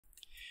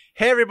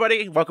Hey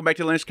everybody, welcome back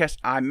to the Linuxcast.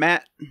 I'm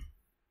Matt.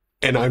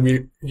 And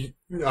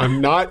I'm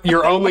not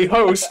your only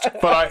host,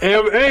 but I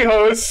am a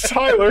host,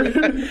 Tyler.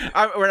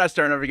 We're not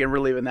starting over again. We're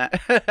leaving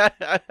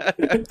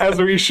that.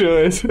 As we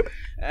should.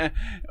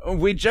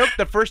 We joked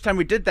the first time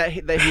we did that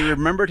he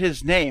remembered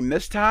his name.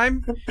 This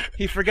time,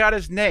 he forgot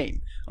his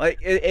name. Like,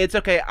 it's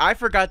okay. I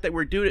forgot that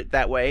we're doing it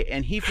that way,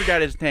 and he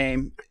forgot his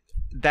name.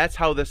 That's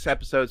how this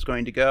episode's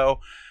going to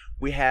go.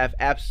 We have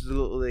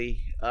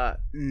absolutely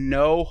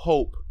no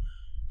hope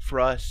for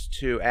us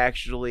to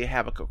actually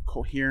have a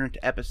coherent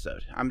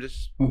episode.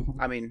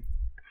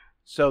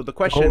 So the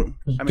question...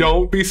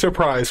 Don't be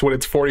surprised when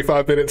it's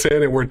 45 minutes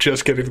in and we're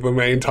just getting to the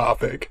main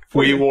topic.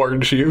 We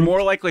warned you.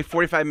 More likely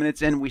 45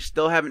 minutes in, we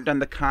still haven't done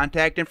the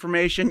contact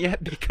information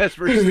yet because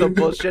we're still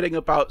bullshitting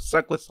about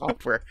Suckless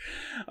software.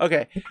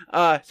 Okay,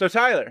 so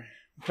Tyler,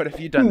 what have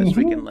you done this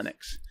week in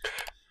Linux?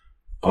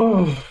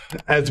 Oh,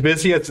 as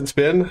busy as it's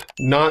been,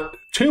 not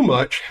too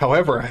much.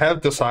 However, I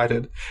have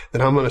decided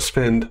that I'm going to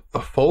spend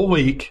a full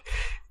week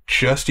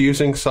just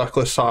using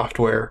Suckless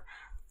software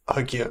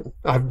again.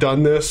 I've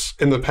done this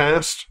in the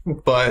past,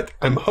 but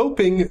I'm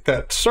hoping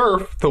that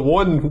Surf, the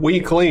one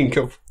weak link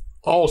of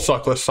all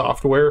Suckless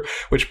software,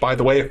 which, by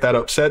the way, if that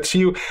upsets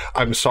you,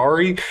 I'm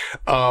sorry.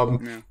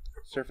 No,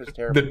 Surf is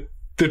terrible.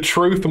 The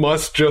truth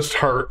must just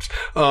hurt.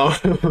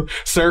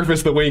 Surf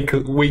is the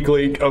weak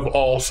link of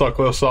all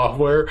Suckless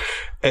software,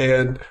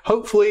 and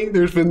hopefully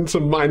there's been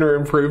some minor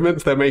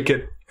improvements that make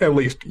it at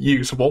least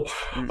usable.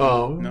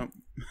 Nope.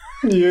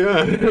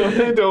 Yeah,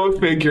 I don't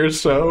figure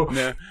so.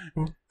 No.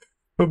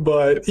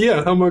 But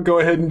yeah, I'm going to go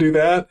ahead and do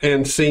that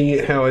and see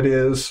how it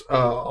is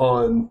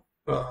on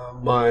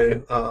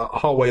my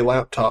hallway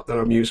laptop that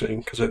I'm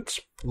using, because it's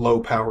low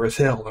power as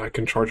hell, and I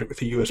can charge it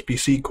with a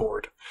USB-C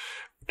cord,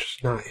 which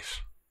is nice.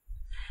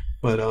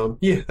 But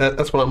yeah,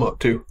 that's what I'm up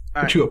to.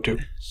 What you up to?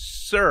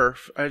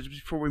 Surf,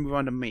 before we move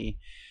on to me,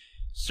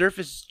 Surf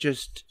is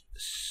just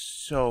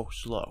so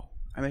slow.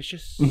 I mean, it's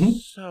just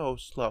so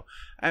slow.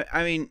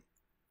 I mean,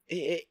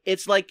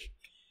 it's like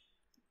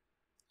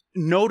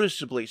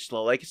noticeably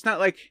slow. Like, it's not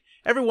like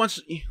every once,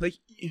 like,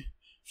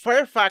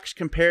 Firefox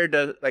compared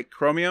to like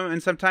Chromium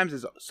and sometimes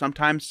is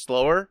sometimes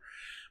slower,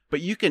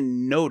 but you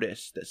can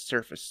notice that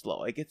Surf is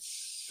slow. Like, it's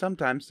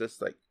sometimes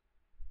just like,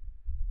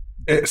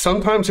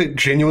 sometimes it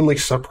genuinely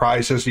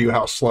surprises you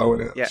how slow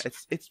it is. yeah,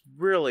 it's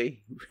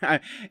really,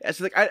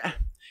 it's like,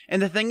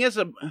 and the thing is,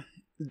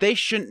 they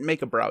shouldn't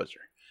make a browser.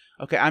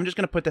 Okay, I'm just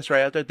gonna put this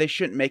right out there. They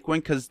shouldn't make one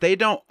because they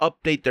don't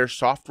update their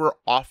software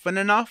often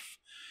enough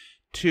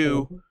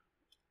to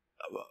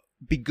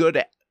be good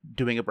at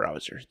doing a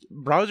browser.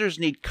 Browsers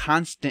need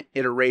constant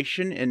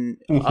iteration and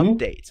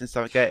updates and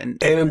stuff like that.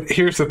 And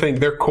here's the thing: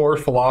 their core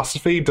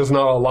philosophy does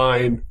not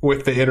align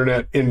with the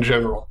internet in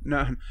general.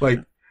 No,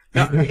 like.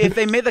 Now, if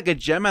they made like a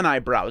Gemini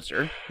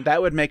browser,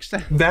 that would make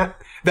sense. That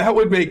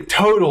would make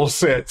total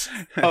sense.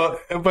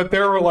 But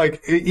there were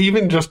like,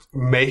 even just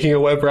making a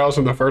web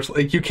browser in the first,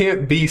 like, you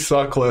can't be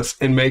Suckless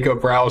and make a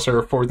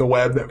browser for the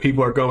web that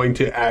people are going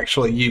to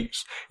actually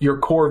use. Your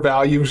core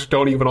values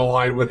don't even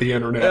align with the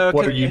internet.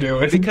 What are you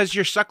doing? Because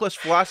your Suckless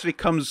philosophy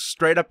comes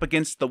straight up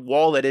against the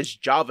wall that is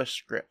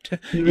JavaScript.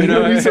 You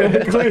know,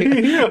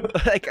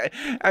 exactly.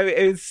 I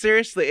mean,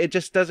 seriously, it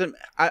just doesn't.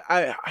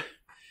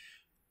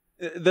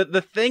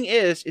 The thing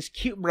is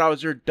Qt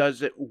Browser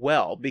does it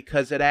well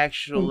because it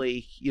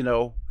actually,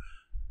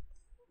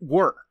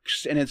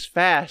 works and it's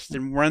fast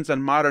and runs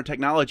on modern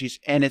technologies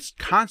and it's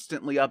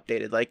constantly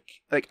updated.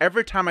 Like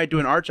every time I do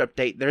an Arch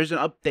update, there's an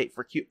update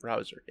for Qt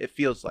Browser. It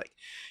feels like,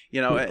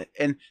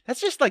 and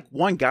that's just like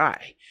one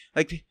guy.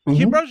 Like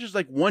Qt Browser is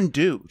like one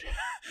dude.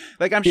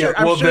 Like I'm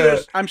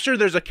sure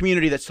there's a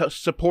community that's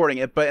supporting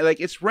it, but like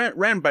it's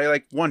ran by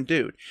like one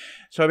dude.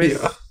 So I mean,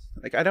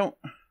 like I don't.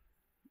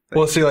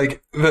 Well, see,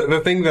 like,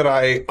 the thing that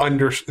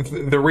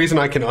the reason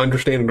I can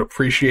understand and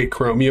appreciate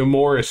Chromium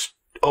more is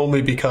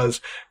only because,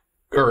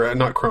 or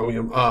not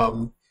Chromium,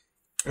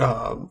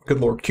 good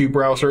lord, Qt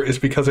Browser, is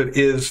because it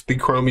is the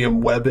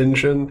Chromium web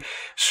engine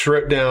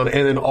stripped down,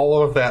 and then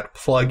all of that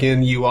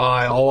plugin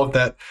UI, all of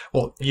that,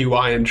 well,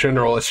 UI in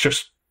general, it's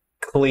just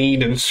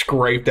cleaned and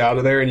scraped out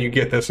of there, and you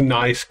get this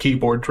nice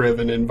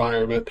keyboard-driven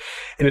environment.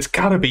 And it's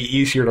got to be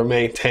easier to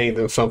maintain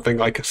than something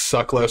like a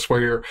Suckless,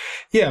 where you're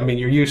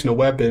using a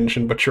web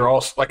engine, but you're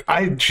also, like,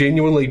 I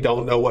genuinely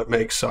don't know what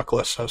makes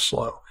Suckless so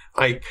slow.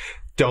 I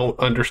don't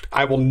understand.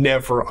 I will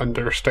never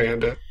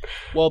understand it.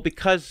 Well,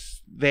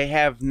 because they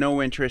have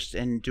no interest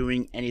in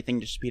doing anything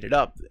to speed it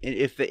up.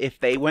 If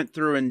they went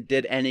through and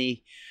did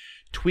any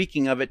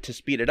tweaking of it to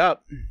speed it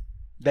up,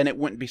 then it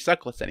wouldn't be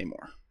Suckless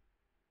anymore.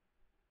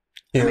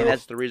 I mean,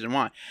 that's the reason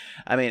why.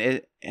 I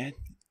mean,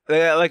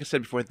 like I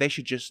said before, they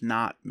should just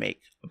not make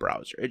a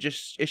browser. It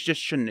just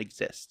shouldn't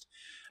exist.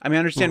 I mean, I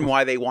understand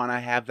why they want to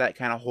have that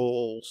kind of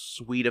whole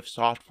suite of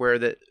software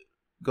that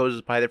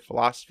goes by their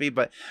philosophy,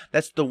 but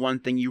that's the one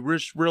thing you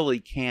just really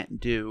can't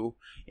do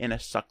in a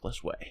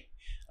Suckless way.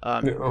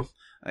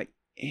 Like,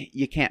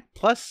 you can't.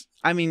 Plus,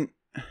 I mean,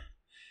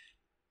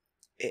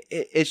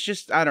 it's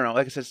just, I don't know.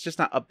 Like I said, it's just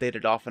not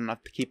updated often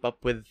enough to keep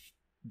up with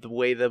the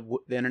way the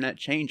internet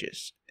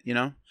changes. you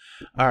know?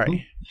 All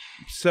right.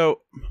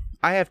 So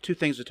I have 2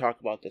 things to talk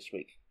about this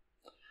week.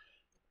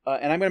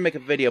 And I'm going to make a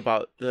video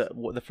about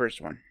the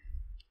first one.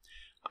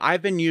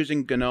 I've been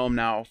using GNOME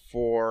now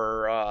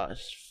for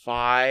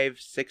 5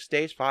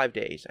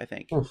 days, I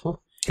think.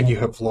 And you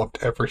have loved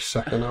every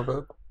second of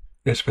it.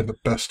 It's been the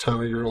best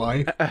time of your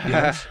life.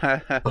 Yes.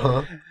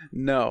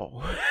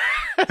 No.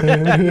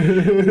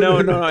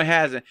 No, it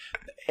hasn't.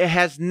 It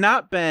has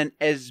not been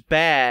as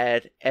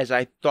bad as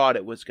I thought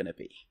it was going to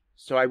be.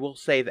 So I will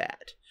say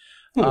that.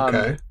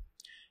 Okay.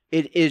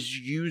 It is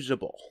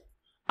usable.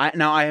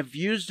 I have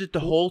used it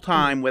the whole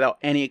time without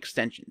any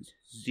extensions.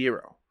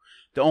 0.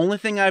 The only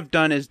thing I've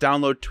done is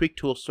download Tweak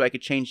Tools so I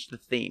could change the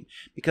theme,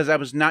 because I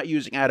was not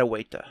using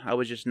Adwaita. I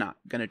was just not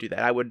going to do that.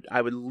 I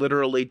would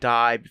literally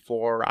die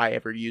before I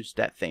ever used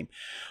that theme.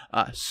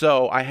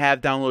 So I have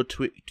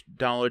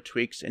download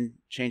tweaks and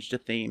changed the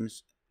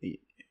themes,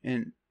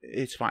 and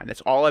it's fine.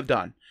 That's all I've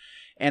done.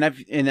 And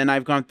then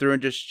I've gone through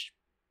and just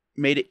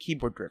made it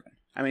keyboard driven.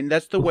 I mean,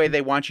 that's the way they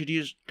want you to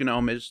use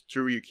GNOME, is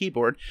through your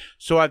keyboard.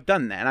 So I've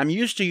done that. I'm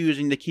used to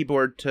using the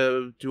keyboard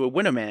to do a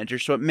window manager,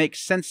 so it makes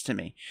sense to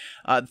me.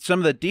 Some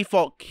of the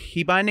default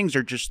key bindings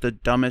are just the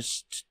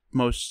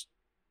most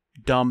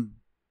dumb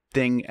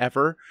thing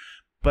ever.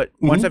 But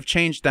once I've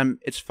changed them,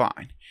 it's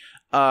fine.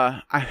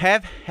 I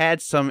have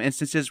had some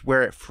instances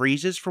where it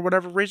freezes for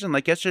whatever reason.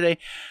 Like yesterday,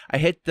 I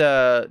hit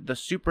the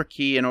super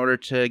key in order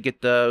to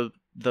get the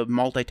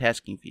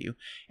multitasking view,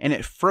 and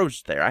it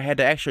froze there. I had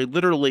to actually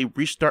literally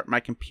restart my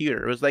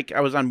computer. It was like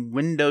I was on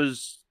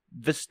Windows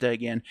Vista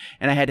again,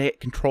 and I had to hit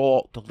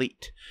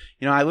Control-Alt-Delete.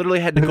 You know, I literally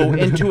had to go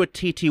into a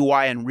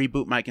TTY and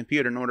reboot my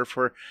computer in order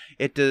for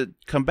it to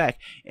come back.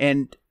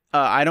 And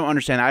I don't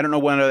understand. I don't know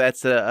whether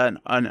that's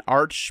an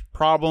Arch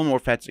problem or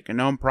if that's a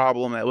GNOME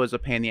problem. It was a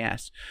pain in the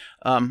ass.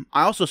 I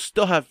also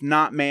still have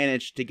not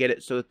managed to get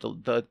it so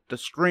that the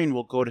screen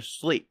will go to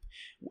sleep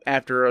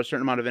after a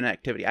certain amount of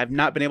inactivity. I've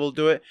not been able to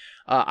do it.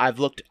 I've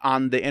looked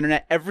on the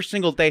internet every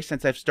single day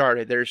since I've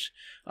started. There's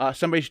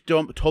somebody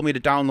told me to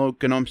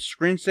download GNOME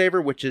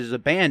Screensaver, which is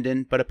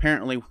abandoned, but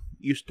apparently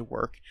used to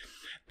work.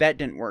 That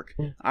didn't work.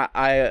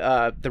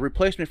 The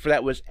replacement for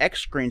that was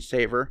X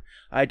Screensaver.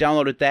 I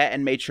downloaded that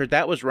and made sure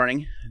that was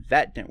running.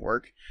 That didn't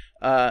work.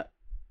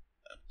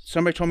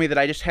 Somebody told me that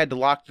I just had to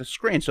lock the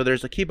screen, so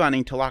there's a key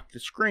binding to lock the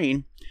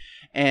screen.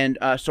 And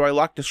so I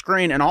locked the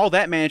screen, and all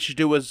that managed to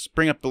do was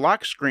bring up the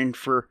lock screen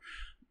for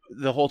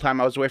the whole time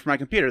I was away from my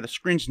computer. The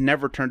screen's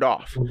never turned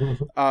off.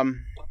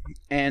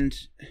 And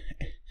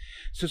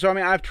so I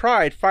mean, I've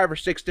tried 5 or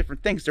 6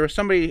 different things. There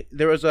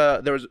was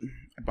a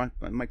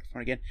bumped my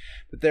microphone again,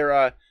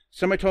 but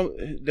somebody told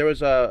there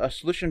was a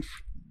solution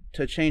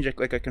to change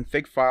like a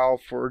config file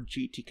for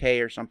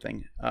GTK or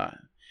something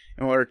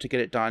in order to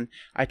get it done.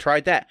 I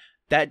tried that.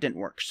 That didn't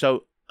work.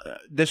 So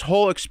this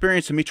whole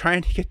experience of me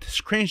trying to get the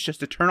screens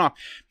just to turn off,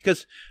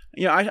 because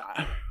you know,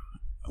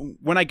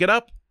 when I get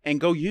up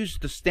and go use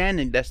the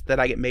standing desk that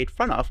I get made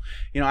fun of,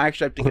 you know, I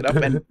actually have to get up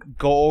and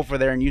go over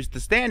there and use the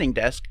standing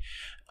desk.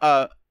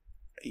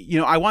 You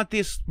know, I want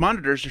these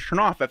monitors to turn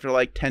off after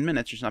like 10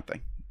 minutes or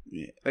something,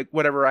 like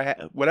whatever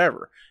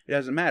it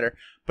doesn't matter,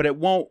 but it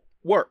won't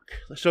work.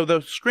 So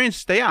the screens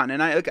stay on,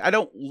 and I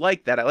don't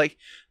like that. I like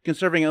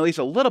conserving at least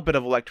a little bit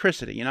of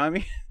electricity. You know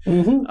what I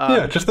mean?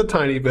 Yeah, just a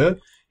tiny bit.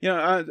 You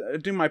know, I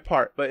do my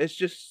part, but it's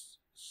just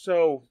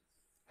so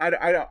I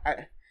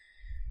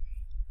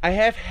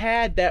have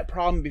had that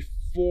problem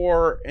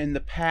before in the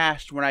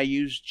past when I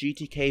used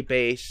GTK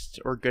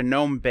based or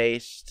GNOME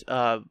based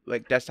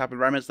like desktop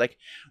environments. Like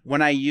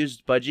when I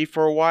used Budgie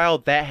for a while,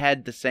 that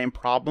had the same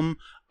problem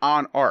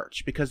on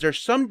Arch, because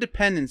there's some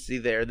dependency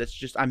there that's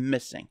just I'm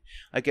missing.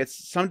 Like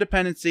it's some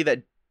dependency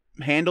that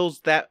handles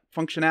that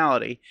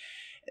functionality.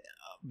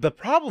 The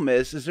problem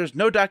is there's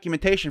no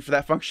documentation for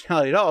that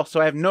functionality at all, so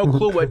I have no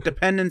clue what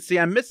dependency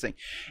I'm missing,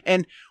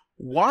 and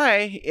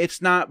why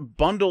it's not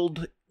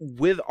bundled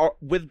with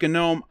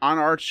GNOME on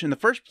Arch in the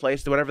first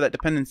place. Whatever that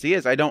dependency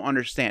is, I don't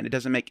understand. It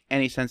doesn't make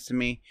any sense to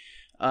me,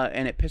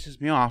 and it pisses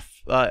me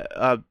off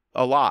a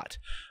lot.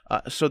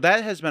 So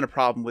that has been a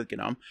problem with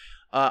GNOME.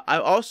 I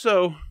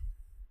also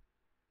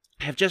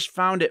have just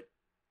found it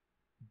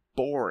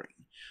boring.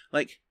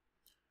 Like,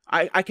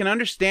 I can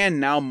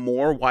understand now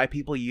more why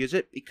people use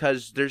it,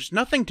 because there's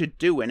nothing to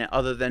do in it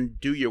other than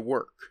do your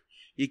work.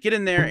 You get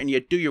in there and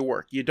you do your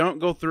work. You don't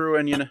go through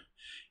and you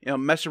know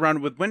mess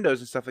around with Windows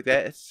and stuff like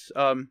that.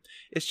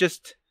 It's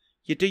just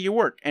you do your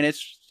work, and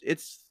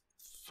it's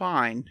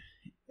fine.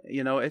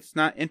 You know, it's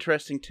not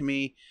interesting to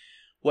me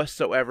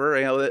whatsoever.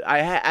 You know, I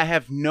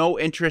have no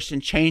interest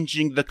in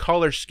changing the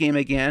color scheme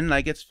again.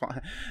 Like, it's fine.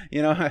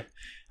 You know,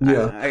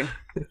 yeah,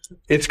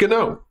 it's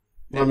GNOME.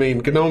 I mean,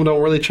 GNOME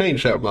don't really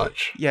change that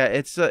much. Yeah,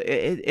 it's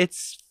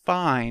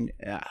fine.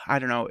 I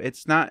don't know.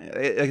 It's not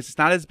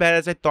as bad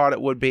as I thought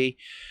it would be.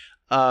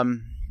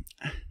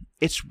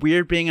 It's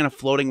weird being in a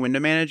floating window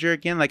manager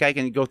again. Like, I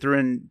can go through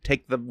and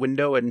take the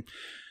window and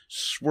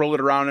swirl it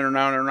around and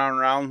around and around and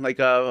around like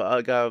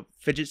a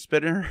fidget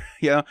spinner.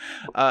 You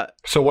know.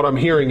 So what I'm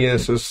hearing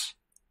is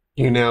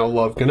you now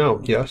love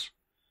GNOME, yes?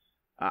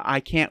 I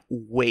can't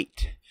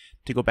wait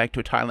to go back to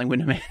a tiling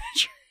window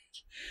manager.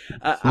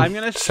 I'm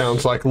gonna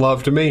sounds like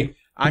love to me.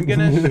 I'm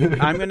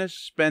gonna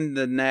spend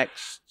the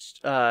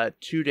next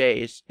 2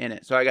 days in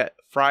it. So I got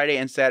Friday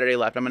and Saturday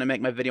left. I'm gonna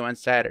make my video on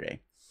Saturday.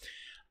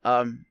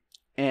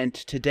 And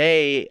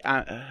today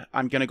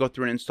I'm gonna go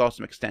through and install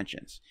some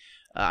extensions.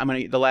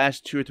 The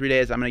last 2 or 3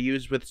 days I'm gonna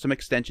use with some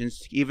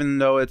extensions, even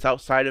though it's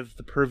outside of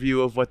the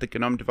purview of what the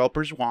GNOME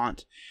developers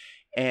want.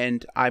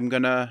 And I'm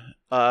gonna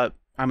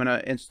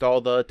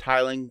install the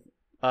tiling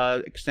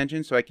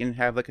extension so I can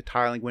have like a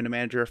tiling window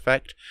manager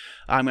effect.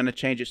 I'm gonna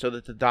change it so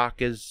that the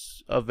dock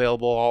is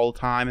available all the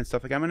time and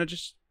stuff like that. I'm gonna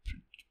just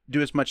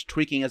do as much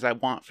tweaking as I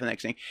want for the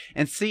next thing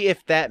and see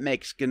if that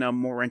makes GNOME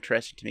more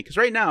interesting to me. Because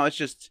right now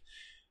it's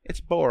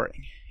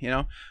boring, you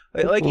know.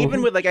 Like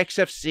even with like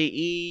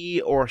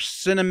XFCE or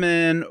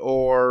Cinnamon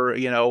or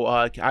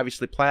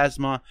obviously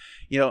Plasma,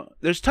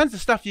 there's tons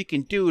of stuff you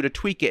can do to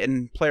tweak it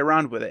and play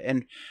around with it.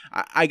 And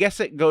I guess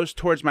it goes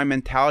towards my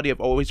mentality of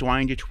always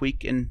wanting to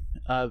tweak and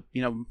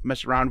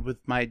mess around with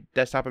my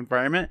desktop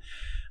environment.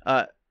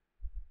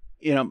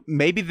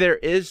 Maybe there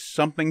is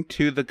something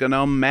to the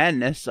GNOME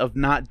madness of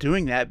not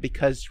doing that,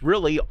 because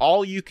really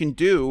all you can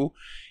do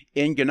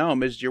in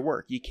GNOME is your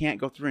work. You can't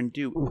go through and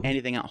do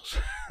anything else.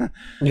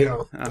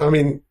 Yeah. I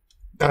mean,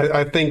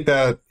 I think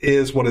that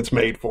is what it's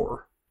made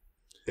for.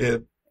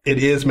 It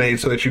is made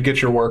so that you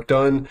get your work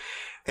done,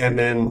 and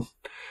then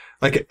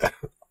like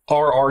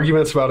our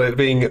arguments about it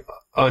being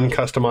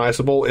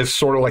uncustomizable is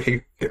sort of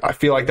like I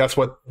feel like that's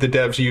what the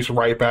devs use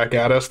right back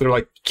at us. They're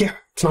like, yeah,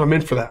 it's not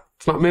meant for that.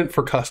 It's not meant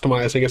for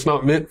customizing. It's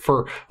not meant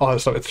for all that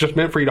stuff. It's just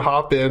meant for you to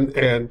hop in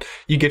and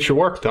you get your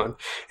work done.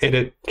 And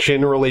it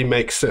generally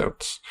makes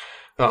sense.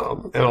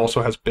 And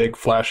also has big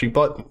flashy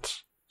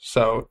buttons.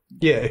 So,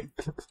 yay.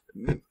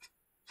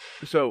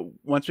 So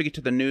once we get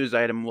to the news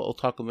item, we'll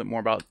talk a little bit more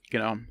about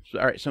GNOME. So,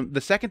 all right. So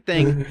the second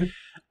thing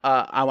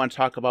I want to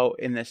talk about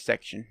in this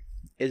section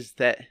is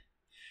that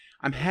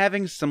I'm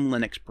having some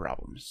Linux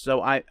problems.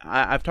 So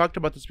I've talked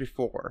about this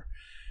before,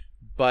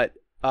 but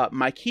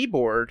my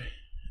keyboard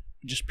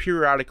just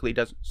periodically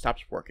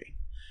stops working,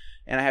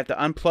 and I have to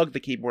unplug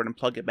the keyboard and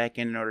plug it back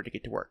in order to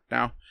get to work.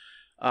 Now,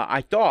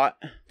 I thought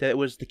that it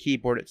was the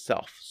keyboard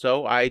itself,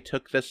 so I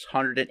took this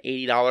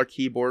 $180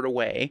 keyboard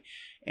away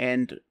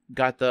and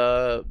got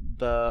the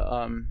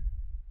God,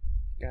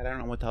 I don't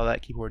know what the hell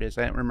that keyboard is.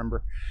 I don't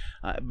remember.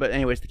 But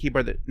anyways, the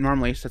keyboard that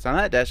normally sits on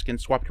that desk, and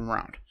swapped them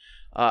around.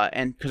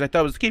 And because I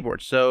thought it was the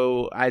keyboard,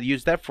 so I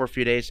used that for a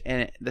few days,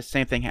 and the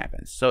same thing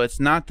happens. So it's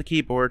not the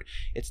keyboard,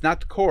 it's not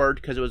the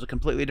cord, because it was a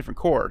completely different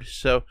cord.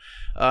 So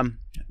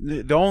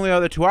the only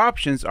other two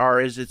options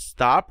is it's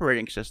the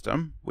operating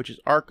system, which is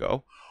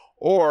Arco,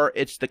 or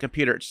it's the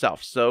computer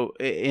itself. So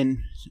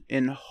in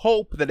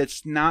hope that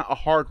it's not a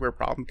hardware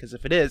problem, because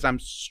if it is, I'm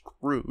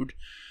screwed.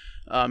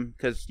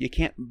 Because you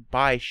can't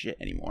buy shit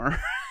anymore.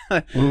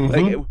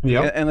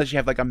 Unless you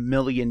have like $1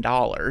 million.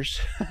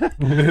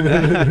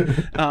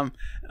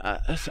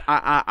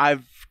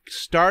 I've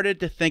started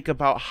to think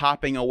about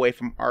hopping away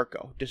from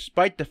Arco,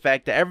 despite the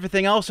fact that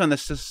everything else on the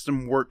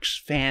system works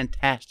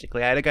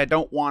fantastically. I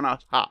don't want to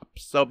hop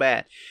so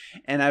bad.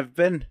 And I've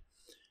been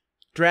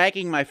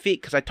dragging my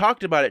feet because I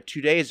talked about it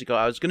 2 days ago.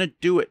 I was going to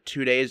do it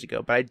 2 days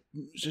ago, but I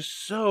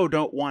just so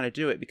don't want to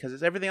do it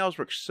because everything else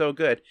works so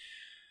good.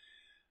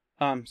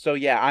 So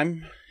yeah,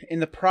 I'm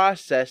in the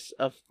process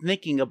of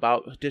thinking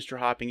about distro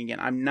hopping again.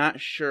 I'm not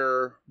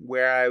sure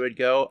where I would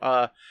go.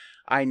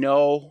 I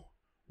know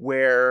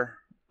where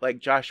like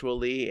Joshua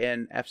Lee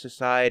and F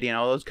Society and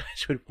all those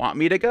guys would want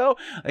me to go.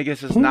 I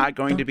guess it's not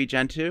going to be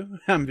Gentoo.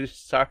 I'm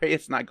just sorry,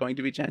 it's not going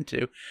to be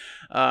Gentoo.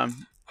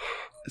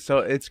 So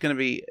it's going to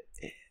be.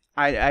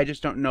 I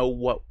just don't know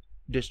what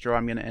distro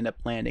I'm going to end up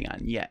landing on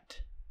yet.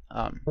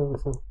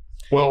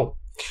 Well,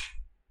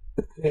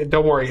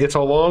 don't worry, it's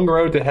a long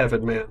road to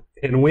heaven, man.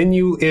 And when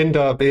you end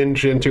up in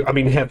Gentoo, I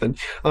mean heaven,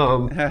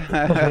 we'll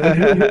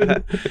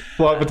have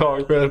to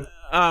talk, man.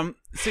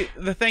 See,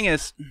 the thing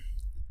is,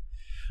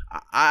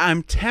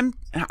 I'm tempted.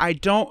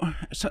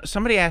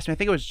 Somebody asked me, I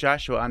think it was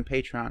Joshua on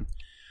Patron,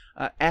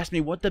 asked me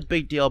what the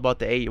big deal about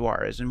the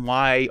AUR is and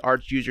why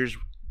Arch users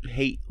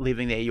hate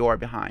leaving the AUR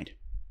behind.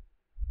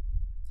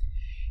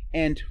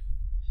 And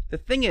the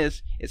thing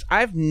is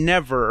I've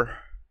never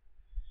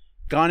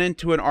gone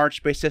into an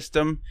Arch-based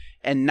system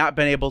and not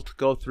been able to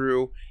go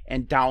through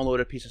and download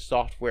a piece of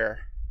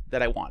software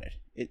that I wanted.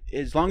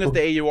 As long as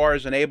the AUR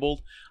is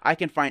enabled, I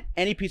can find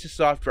any piece of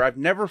software. I've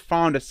never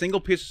found a single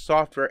piece of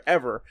software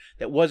ever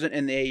that wasn't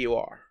in the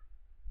AUR.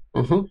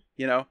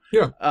 You know?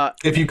 Yeah.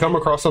 If you come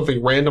across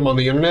something random on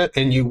the internet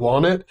and you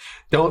want it,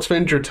 don't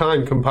spend your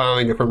time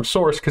compiling it from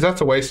source, because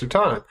that's a waste of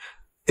time.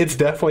 It's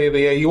definitely in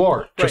the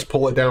AUR. Just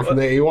pull it down from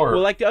the AUR.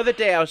 Well, like the other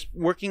day, I was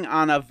working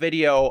on a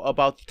video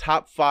about the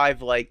top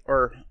 5,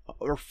 or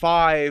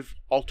 5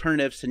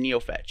 alternatives to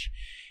NeoFetch,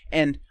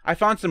 and I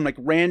found some like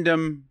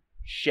random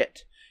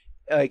shit,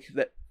 like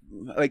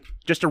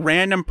just a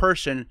random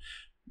person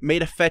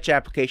made a fetch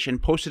application,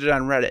 posted it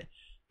on Reddit.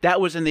 That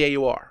was in the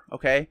AUR.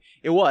 Okay,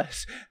 it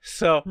was.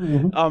 So,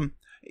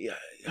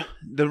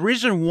 the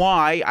reason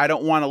why I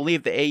don't want to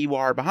leave the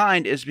AUR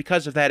behind is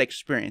because of that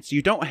experience.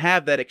 You don't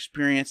have that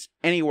experience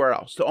anywhere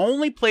else. The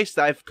only place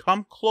that I've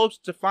come close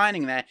to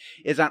finding that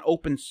is on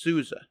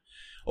OpenSUSE.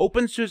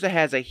 OpenSUSE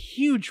has a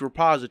huge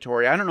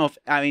repository. I don't know if,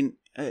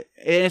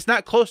 it's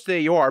not close to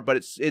the AUR, but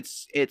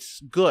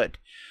it's good.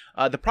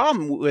 The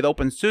problem with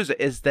OpenSUSE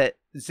is that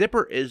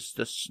Zypper is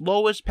the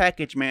slowest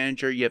package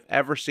manager you've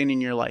ever seen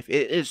in your life.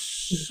 It is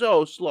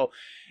so slow.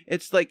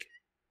 It's like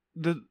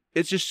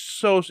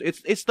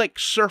it's like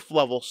surf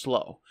level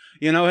slow.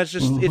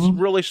 It's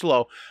really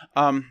slow.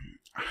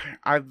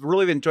 I've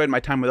really enjoyed my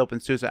time with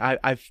OpenSUSE.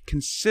 I've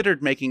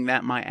considered making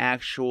that my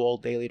actual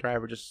daily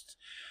driver.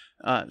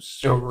 Oh,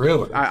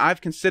 really?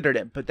 I've considered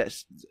it, but that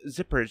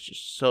Zypper is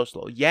just so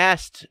slow.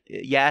 Yast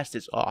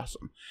is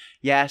awesome.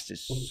 Yast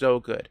is so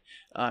good.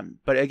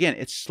 But again,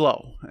 it's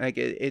slow. Like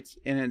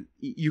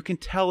you can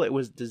tell it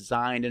was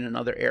designed in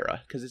another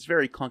era because it's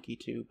very clunky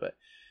too. But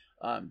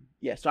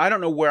so I don't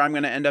know where I'm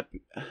going to end up.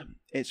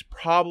 It's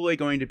probably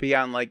going to be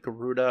on like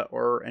Garuda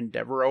or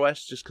Endeavor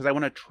OS, just because I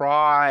want to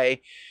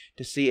try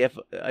to see if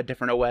a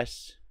different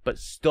OS, but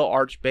still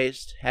Arch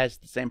based, has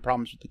the same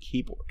problems with the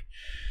keyboard.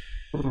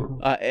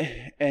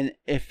 And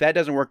if that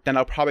doesn't work, then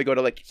I'll probably go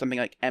to like something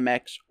like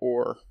MX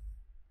or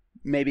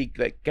maybe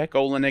like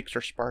Gecko Linux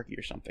or Sparky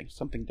or something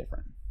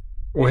different.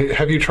 Wait,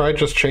 have you tried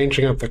just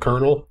changing up the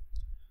kernel?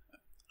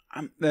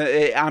 I'm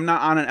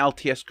not on an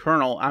LTS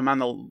kernel. I'm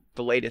on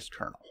the latest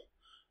kernel.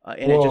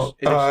 And well,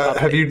 it just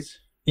have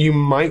you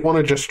might want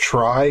to just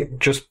try,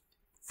 just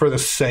for the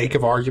sake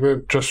of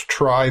argument, just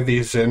try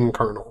the Zen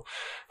kernel.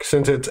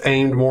 Since it's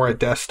aimed more at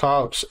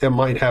desktops, it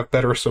might have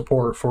better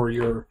support for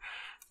your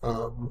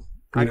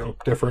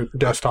different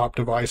desktop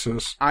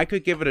devices. I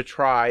could give it a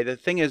try. The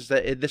thing is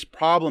that this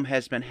problem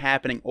has been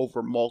happening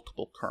over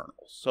multiple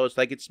kernels. So it's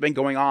like it's been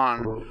going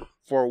on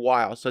for a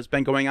while. So it's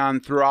been going on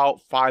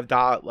throughout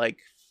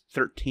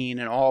 5.13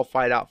 and all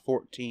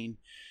 5.14.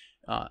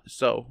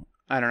 So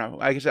I don't know.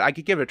 Like I said, I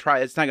could give it a try.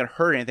 It's not going to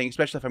hurt anything,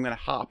 especially if I'm going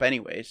to hop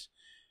anyways.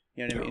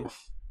 You know what I mean?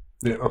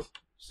 Yeah.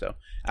 So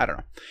I don't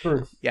know.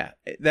 Sure. Yeah,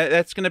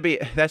 that's gonna be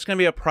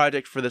a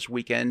project for this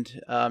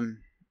weekend.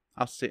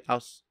 I'll see.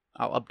 I'll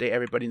update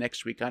everybody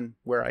next week on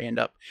where I end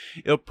up.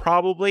 It'll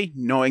probably,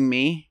 knowing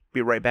me,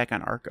 be right back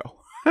on Arco.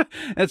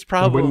 That's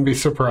probably. I wouldn't be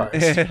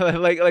surprised.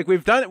 like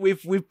we've done it.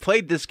 We've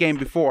played this game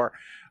before.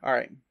 All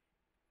right.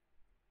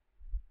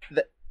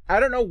 I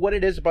don't know what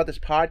it is about this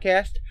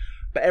podcast,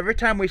 but every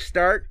time we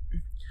start,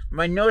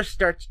 my nose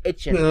starts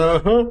itching.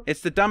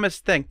 It's the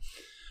dumbest thing.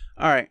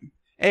 All right.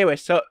 Anyway,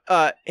 so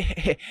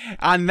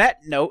on that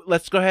note,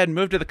 let's go ahead and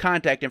move to the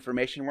contact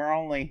information. We're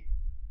only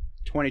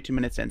 22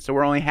 minutes in, so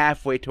we're only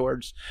halfway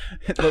towards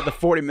the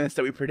 40 minutes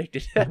that we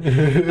predicted.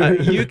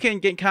 You can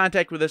get in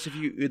contact with us if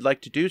you'd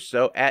like to do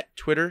so at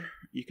Twitter.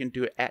 You can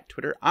do it at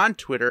Twitter, on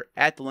Twitter,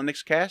 at the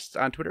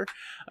LinuxCast on Twitter.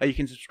 You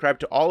can subscribe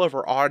to all of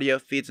our audio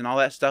feeds and all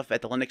that stuff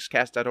at the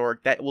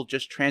linuxcast.org. That will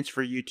just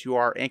transfer you to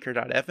our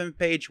anchor.fm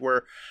page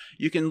where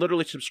you can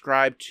literally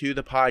subscribe to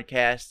the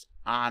podcast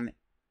on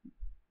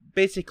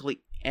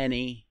basically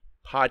any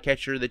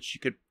podcatcher that you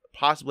could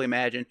possibly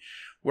imagine.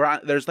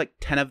 There's like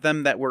 10 of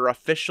them that we're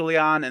officially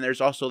on, and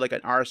there's also like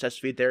an RSS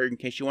feed there in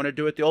case you want to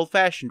do it the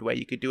old-fashioned way.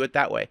 You could do it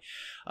that way.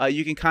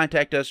 You can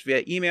contact us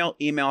via email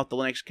at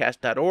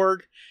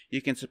thelinuxcast.org.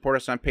 You can support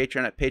us on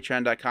Patreon at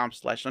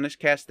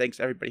patreon.com/linuxcast. Thanks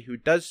everybody who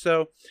does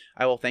so.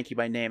 I will thank you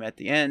by name at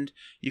the end.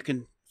 You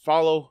can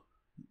follow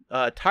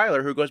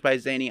Tyler, who goes by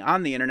Zany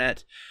on the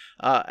internet,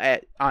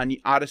 on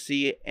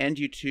Odyssey and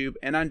YouTube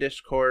and on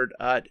Discord.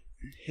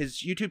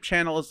 His YouTube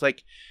channel is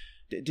like,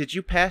 did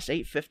you pass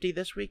 850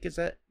 this week? Did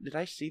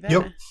I see that?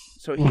 Yep.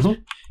 So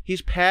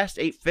he's past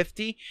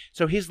 850.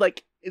 So he's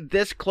like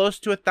this close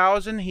to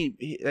 1,000.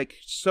 He like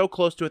so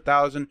close to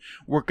 1,000.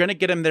 We're gonna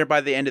get him there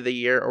by the end of the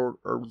year, or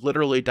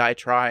literally die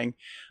trying.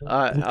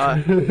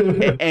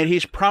 And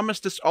he's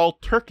promised us all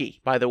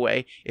turkey, by the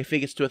way, if he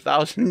gets to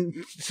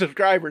 1,000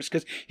 subscribers,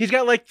 because he's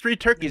got like 3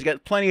 turkeys. He's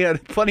got plenty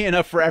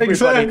enough for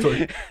everybody.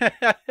 Exactly.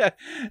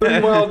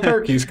 3 wild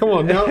turkeys. Come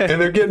on now,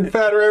 and they're getting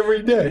fatter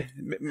every day.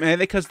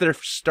 Maybe because they're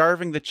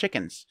starving the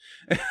chickens.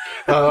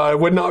 I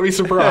would not be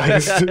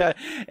surprised.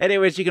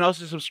 Anyways, you can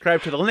also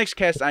subscribe to the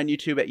LinuxCast on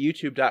YouTube at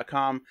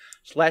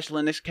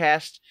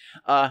youtube.com/LinuxCast.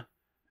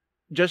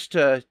 Just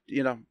to,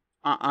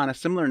 on a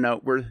similar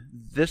note, we're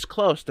this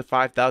close to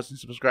 5,000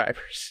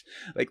 subscribers.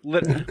 Like,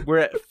 we're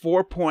at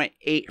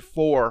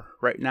 4.84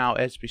 right now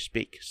as we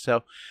speak.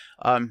 So,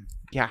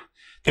 yeah.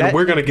 And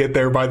we're gonna get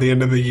there by the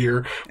end of the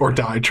year, or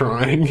die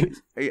trying.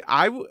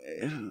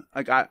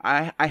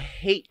 I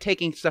hate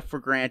taking stuff for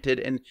granted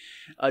and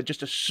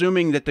just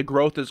assuming that the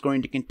growth is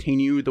going to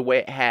continue the way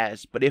it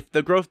has. But if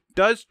the growth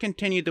does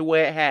continue the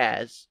way it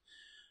has,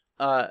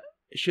 it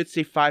should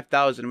see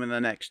 5,000 within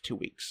the next 2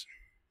 weeks.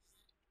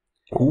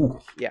 Ooh.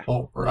 Yeah.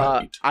 All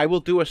right. I will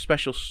do a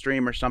special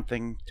stream or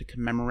something to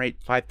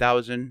commemorate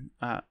 5,000,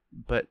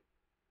 but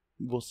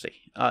we'll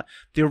see.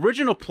 The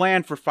original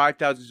plan for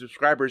 5,000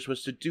 subscribers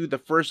was to do the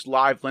first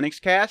live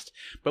Linux cast,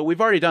 but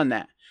we've already done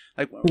that.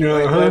 Like,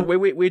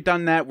 we've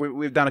done that.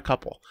 We've done a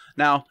couple.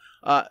 Now,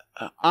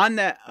 On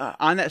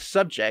that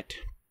subject,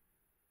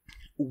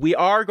 we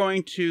are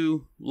going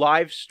to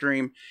live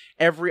stream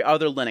every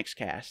other Linux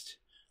cast.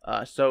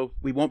 So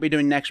we won't be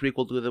doing next week.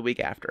 We'll do the week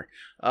after.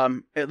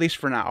 At least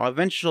for now.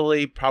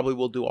 Eventually, probably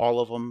we'll do all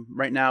of them.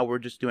 Right now, we're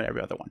just doing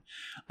every other one.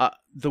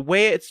 The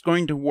way it's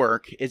going to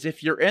work is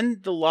if you're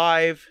in the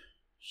live,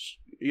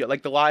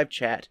 like the live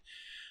chat,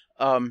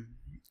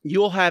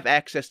 you'll have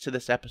access to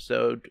this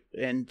episode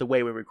and the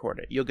way we record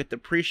it. You'll get the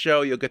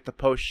pre-show, you'll get the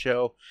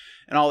post-show,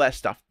 and all that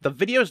stuff. The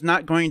video's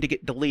not going to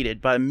get deleted,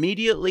 but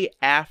immediately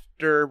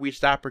after we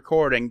stop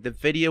recording, the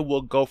video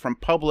will go from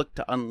public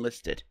to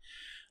unlisted.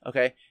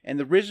 Okay? And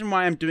the reason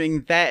why I'm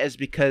doing that is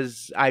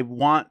because I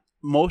want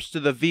most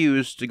of the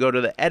views to go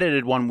to the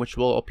edited one, which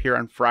will appear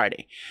on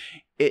Friday.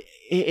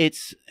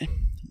 It's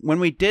when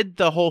we did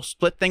the whole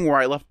split thing where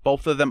I left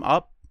both of them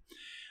up,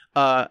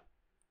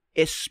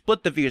 it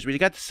split the views. We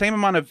got the same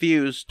amount of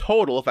views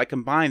total if I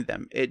combined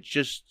them. It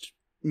just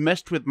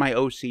messed with my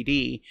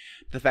OCD,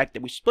 the fact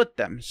that we split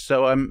them.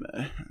 So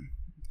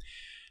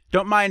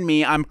don't mind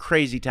me, I'm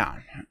crazy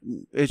town.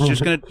 It's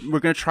just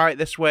we're gonna try it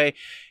this way.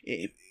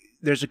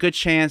 There's a good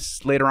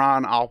chance later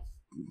on I'll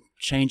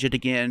change it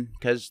again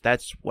because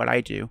that's what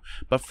I do.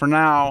 But for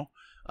now,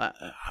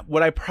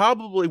 what I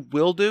probably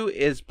will do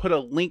is put a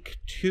link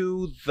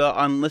to the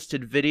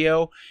unlisted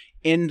video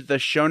in the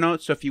show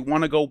notes, so if you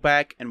want to go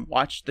back and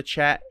watch the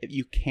chat,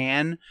 you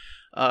can.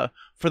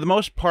 For the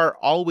most part,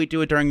 all we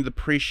do during the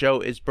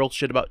pre-show is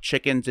bullshit about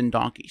chickens and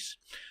donkeys.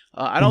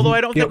 And although I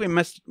don't think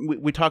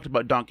we talked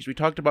about donkeys, we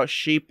talked about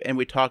sheep and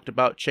we talked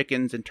about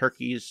chickens and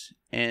turkeys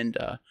and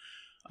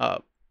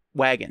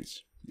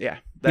wagons. Yeah,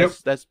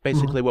 that's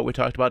basically what we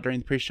talked about during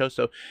the pre-show.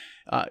 So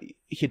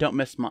you don't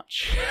miss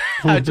much.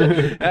 You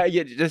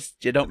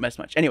don't miss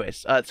much.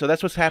 Anyways, so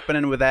that's what's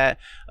happening with that.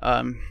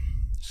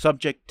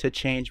 Subject to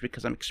change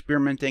because I'm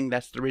experimenting.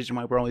 That's the reason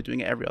why we're only doing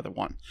it every other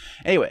one.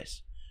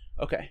 Anyways,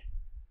 okay.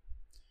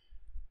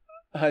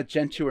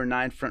 Gentoo or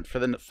 9 front for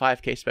the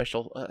 5K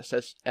special,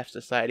 says F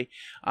Society.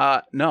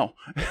 No.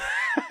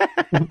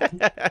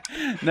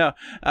 No.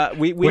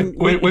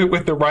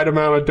 With the right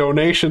amount of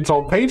donations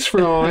on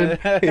Patreon,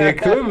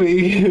 it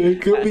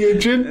could be a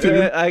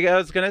Gentoo. I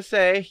was gonna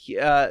say,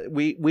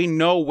 we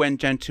know when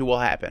Gentoo will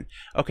happen.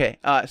 Okay.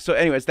 So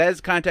anyways, that is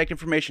contact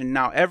information.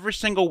 Now, every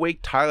single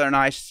week, Tyler and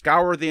I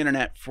scour the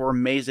internet for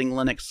amazing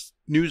Linux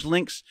news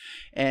links,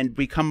 and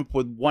we come up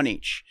with one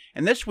each.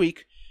 And this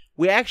week,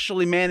 we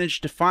actually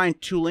managed to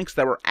find 2 links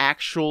that were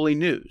actually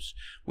news,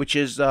 which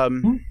is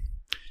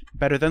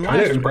better than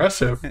last week.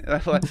 Impressive.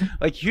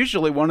 Like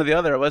usually one or the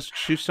other of us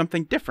choose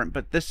something different,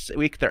 but this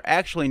week they're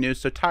actually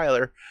news. So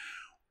Tyler,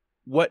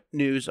 what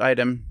news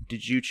item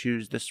did you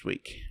choose this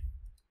week?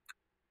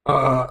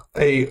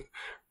 A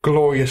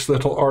glorious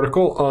little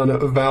article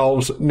on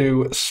Valve's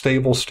new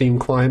stable Steam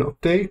client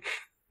update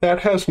that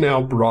has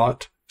now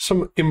brought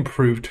some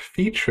improved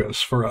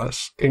features for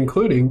us,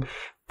 including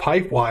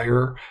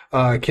Pipewire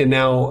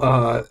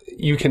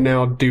you can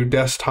now do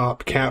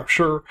desktop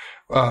capture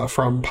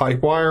from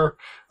Pipewire.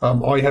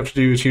 All you have to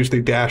do is use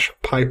the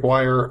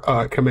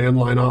 -Pipewire command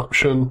line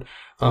option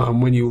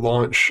when you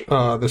launch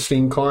the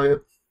Steam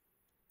client,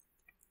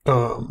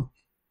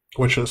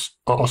 which is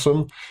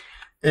awesome.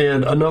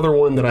 And another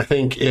one that I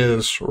think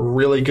is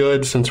really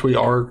good, since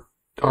our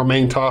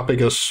main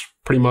topic is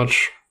pretty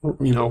much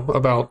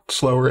about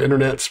slower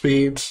internet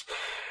speeds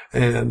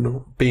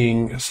and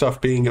being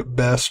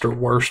best or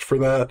worst for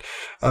that.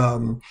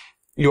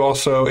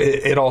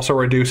 It also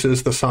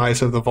reduces the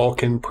size of the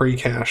Vulkan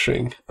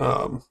pre-caching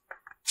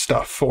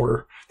stuff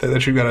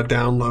that you've got to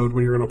download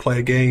when you're going to play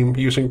a game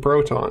using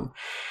Proton.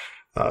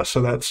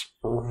 So that's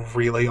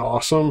really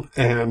awesome.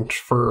 And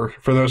for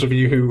those of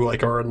you who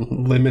are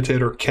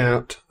unlimited or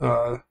capped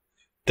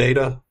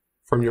data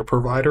from your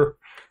provider,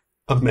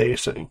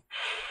 amazing.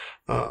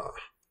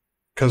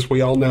 Because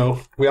we all know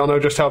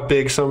just how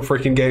big some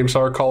freaking games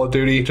are. Call of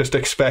Duty, just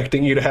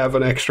expecting you to have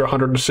an extra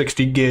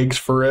 160 gigs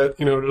for it,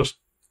 just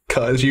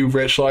cause you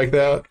rich like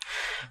that.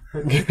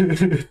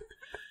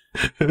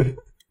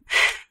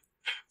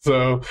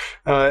 So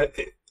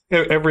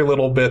every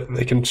little bit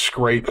they can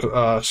scrape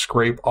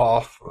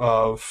off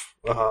of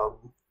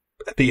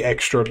the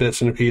extra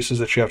bits and pieces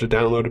that you have to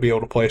download to be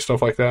able to play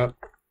stuff like that.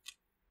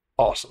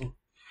 Awesome.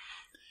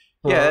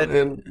 Yeah,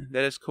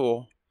 that is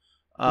cool.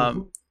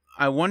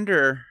 I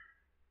wonder.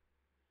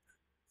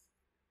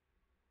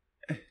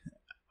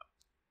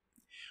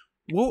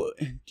 Well,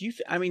 do you?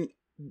 I mean,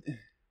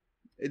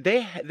 they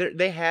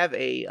have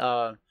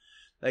a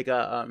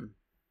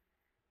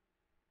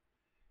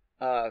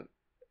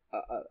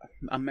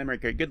memory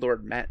card. Good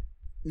Lord, Matt,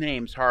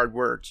 names, hard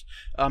words.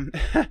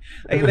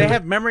 They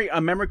have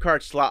a memory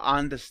card slot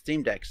on the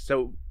Steam Deck.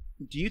 So,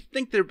 do you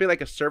think there'd be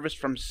a service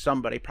from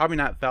somebody, probably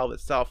not Valve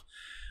itself,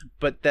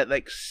 but that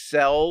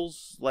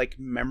sells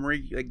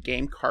memory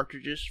game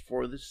cartridges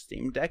for the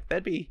Steam Deck?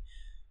 That'd be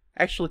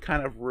actually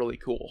kind of really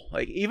cool.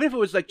 Even if it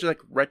was just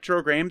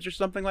retro games or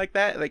something like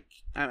that.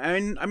 I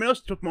know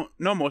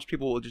most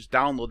people will just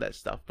download that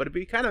stuff, but it'd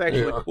be kind of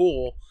actually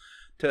cool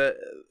to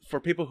for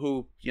people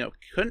who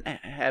couldn't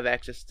have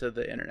access to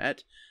the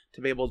internet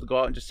to be able to go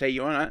out and just say,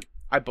 you know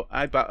what,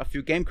 I bought a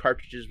few game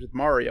cartridges with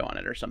Mario on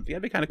it or something.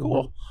 That'd be kind of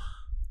cool.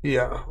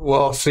 Yeah.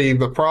 Well, see,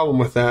 the problem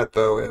with that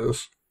though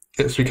is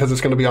it's because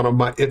it's going to be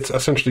on it's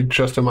essentially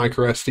just a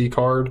micro SD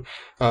card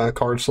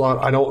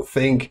slot. I don't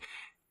think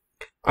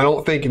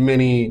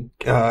many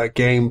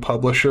game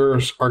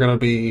publishers are going to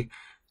be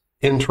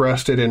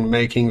interested in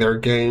making their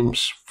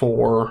games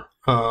for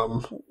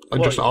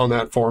just on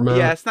that format.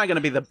 Yeah, it's not going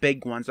to be the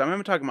big ones.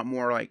 I'm talking about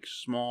more like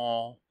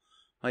small,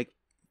 like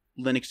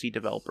Linuxy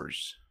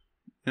developers.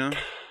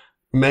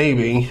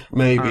 Maybe.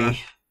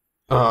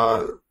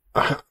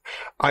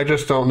 I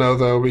just don't know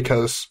though,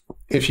 because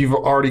if you've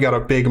already got a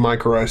big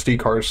micro SD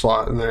card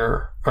slot in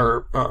there,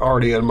 or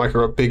already a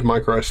big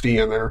micro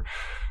SD in there,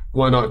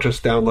 why not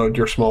just download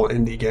your small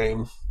indie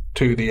game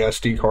to the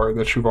SD card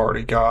that you've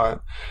already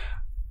got?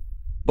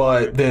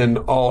 But then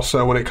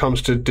also when it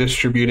comes to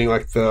distributing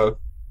like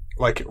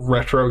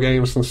retro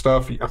games and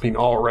stuff, I mean,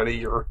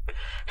 already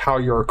how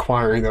you're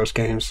acquiring those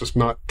games is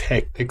not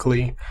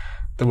technically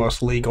the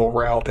most legal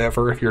route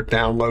ever if you're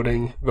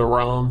downloading the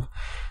ROM.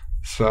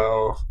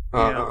 So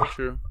yeah,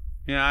 true.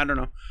 Yeah, I don't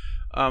know.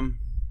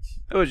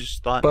 It was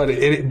just thought. But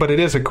it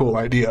is a cool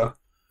idea.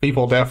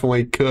 People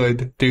definitely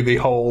could do the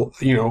whole,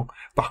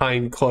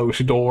 behind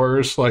closed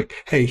doors, like,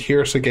 hey,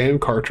 here's a game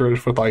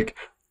cartridge with like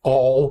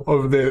all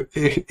of the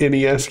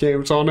NES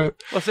games on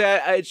it. Well, see,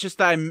 it's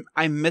just I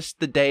missed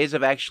the days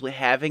of actually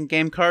having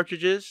game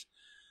cartridges.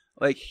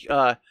 Like,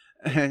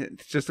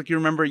 it's just like you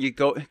remember you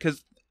go,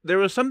 because there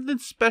was something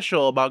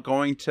special about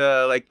going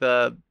to like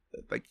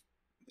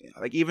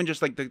even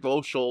just like the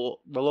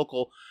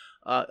local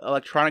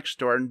electronics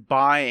store and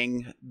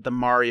buying the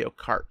Mario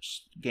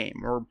Kart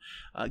game, or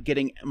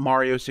getting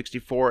Mario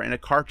 64 in a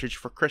cartridge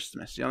for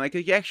Christmas. Like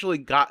you actually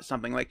got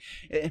something. Like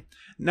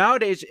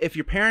nowadays, if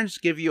your parents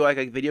give you like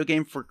a video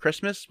game for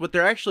Christmas, what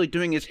they're actually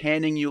doing is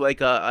handing you like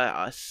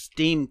a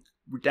Steam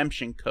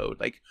redemption code.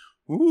 Like,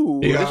 ooh,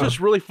 this was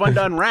really fun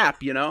to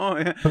unwrap, like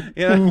I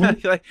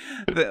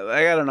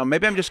don't know.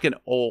 Maybe I'm just getting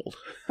old.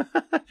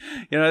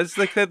 It's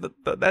like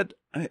that.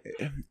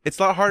 It's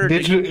a lot harder.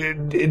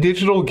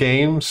 Digital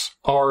games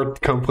are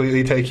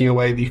completely taking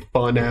away the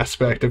fun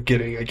aspect of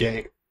getting a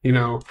game.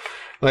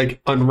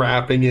 Like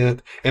unwrapping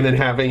it and then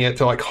having it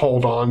to like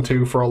hold on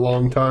to for a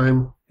long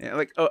time.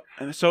 Yeah,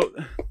 so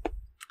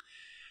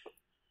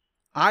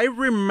I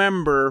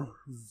remember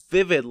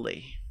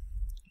vividly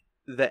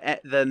the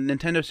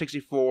Nintendo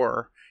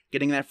 64,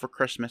 getting that for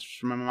Christmas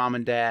from my mom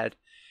and dad,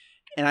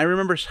 and I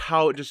remember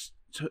how just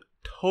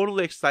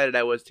totally excited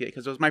I was to get it,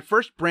 because it was my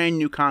first brand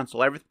new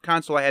console. Every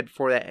console I had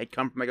before that had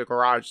come from like a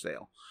garage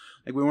sale.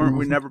 Like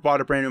we never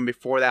bought a brand new one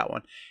before that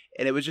one,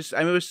 and it was just,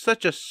 it was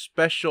such a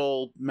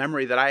special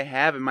memory that I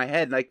have in my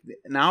head. Like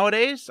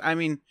nowadays,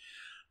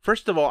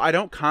 first of all, I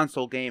don't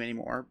console game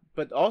anymore,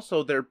 but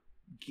also their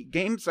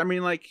games,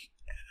 like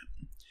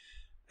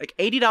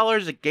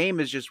 $80 a game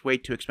is just way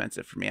too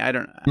expensive for me. I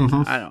don't.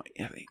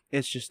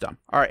 It's just dumb.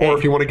 All right. Or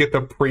if you want to get the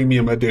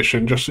premium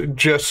edition, just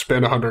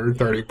spend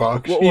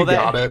 $130. You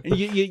got it.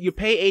 You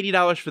pay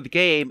 $80 for the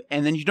game,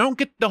 and then you don't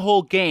get the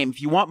whole game.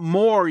 If you want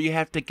more, you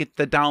have to get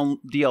the down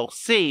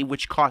DLC,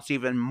 which costs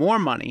even more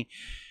money.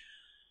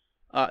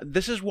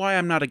 This is why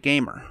I'm not a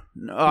gamer.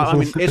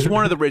 It's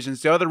one of the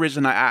reasons. The other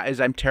reason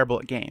is I'm terrible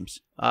at games.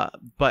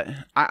 But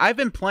I've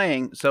been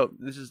playing. So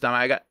this is dumb.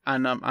 I got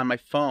on my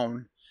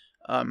phone.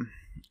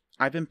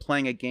 I've been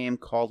playing a game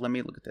called, let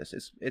me look at this.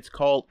 It's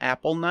called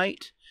Apple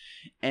Night,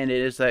 and it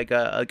is like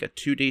a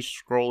 2D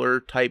scroller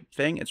type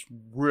thing. It's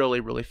really,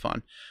 really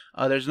fun.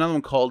 There's another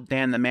one called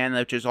Dan the Man,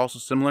 which is also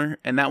similar,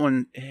 and that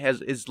one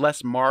is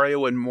less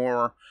Mario and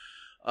more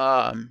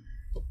I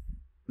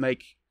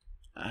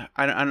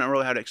don't know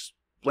really how to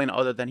explain it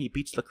other than he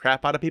beats the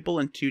crap out of people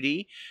in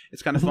 2D.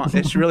 It's kind of fun.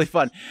 It's really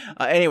fun.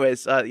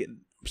 Anyways,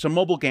 some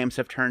mobile games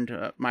have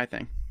turned my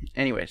thing.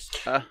 Anyways,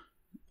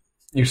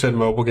 you said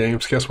mobile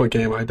games. Guess what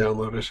game I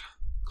downloaded?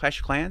 Clash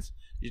of Clans?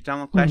 Did you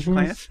download Clash of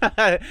Clans?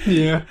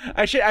 Yeah.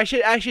 I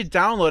should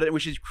download it. We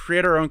should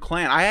create our own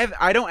clan.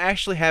 I don't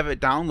actually have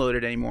it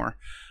downloaded anymore.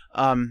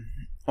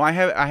 I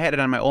had it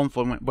on my old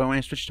phone, but when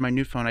I switched to my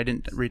new phone, I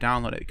didn't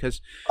re-download it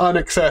because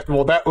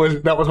unacceptable. That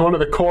was one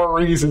of the core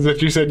reasons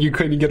that you said you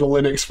couldn't get a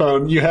Linux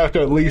phone. You have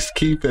to at least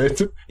keep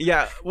it.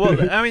 Yeah. Well,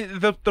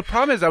 the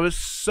problem is I was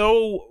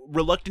so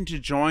reluctant to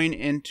join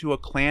into a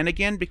clan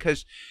again,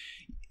 because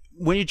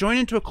when you join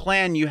into a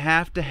clan, you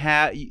have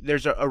to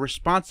there's a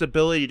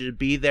responsibility to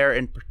be there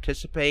and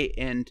participate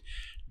and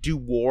do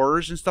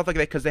wars and stuff like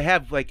that, because they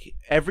have like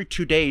every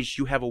 2 days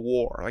you have a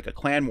war, like a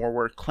clan war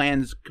where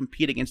clans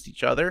compete against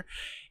each other.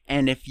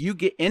 And if you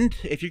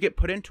get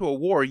put into a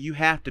war, you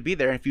have to be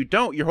there. And if you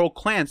don't, your whole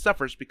clan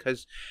suffers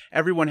because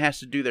everyone has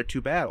to do their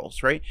 2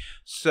 battles, right?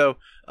 So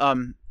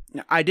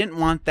I didn't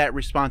want that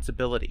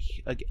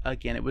responsibility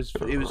again. It was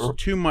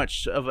too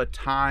much of a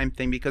time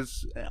thing,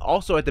 because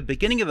also at the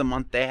beginning of the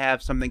month they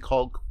have something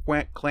called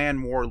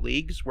clan war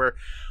leagues, where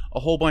a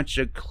whole bunch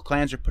of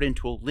clans are put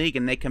into a league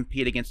and they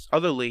compete against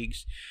other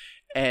leagues,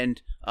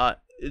 and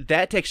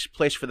that takes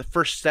place for the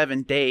first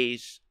 7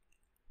 days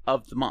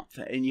of the month,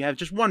 and you have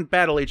just one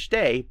battle each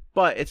day,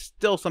 but it's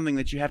still something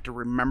that you have to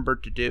remember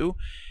to do,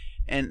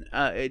 and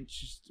it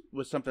just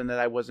was something that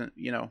I wasn't,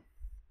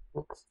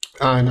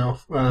 I know.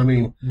 I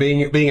mean,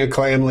 being a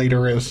clan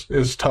leader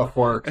is tough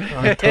work.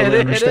 I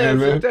totally understand,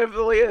 man. It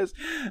definitely is.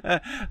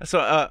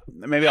 So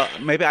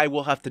maybe I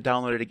will have to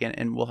download it again,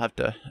 and we'll have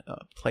to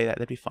play that.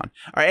 That'd be fun.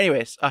 All right.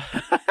 Anyways,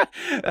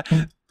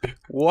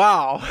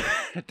 wow,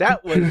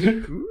 that was.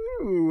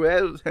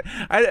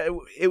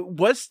 It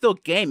was still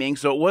gaming,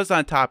 so it was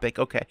on topic.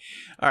 Okay.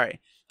 All right.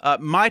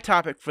 My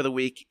topic for the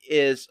week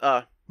is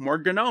more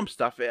GNOME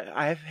stuff.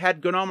 I've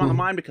had GNOME on the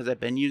mind because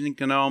I've been using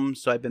GNOME,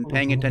 so I've been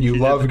paying attention.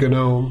 You love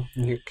GNOME.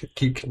 You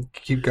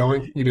keep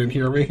going. You didn't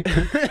hear me.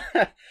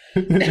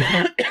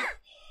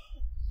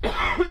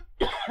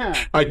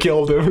 I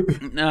killed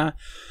him.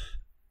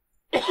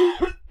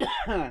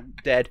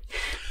 Dead.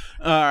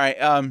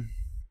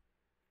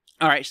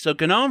 All right, so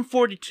GNOME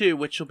 42,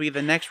 which will be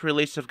the next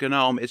release of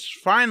GNOME, is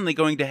finally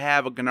going to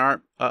have a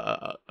Gnark.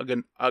 Gnark?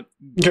 I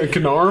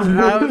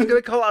was going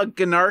to call it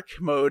a Gnark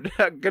mode.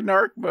 A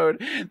Gnark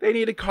mode. They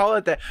need to call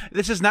it that.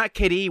 This is not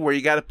KDE where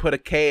you got to put a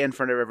K in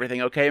front of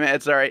everything, okay, man?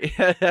 It's all right.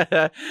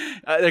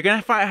 They're going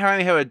to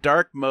finally have a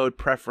dark mode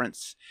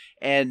preference,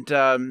 and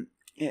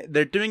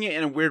they're doing it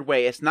in a weird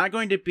way. It's not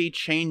going to be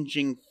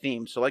changing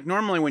themes. So, like,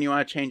 normally when you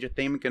want to change a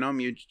theme in GNOME,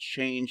 you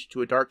change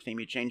to a dark theme.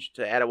 You change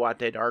to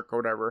Adawate Dark or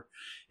whatever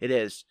it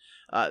is.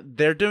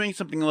 They're doing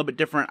something a little bit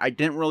different. I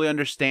didn't really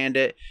understand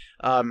it.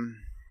 And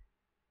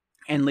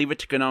leave it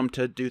to GNOME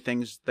to do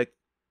things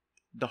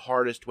the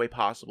hardest way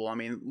possible. I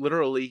mean,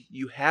 literally,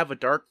 you have a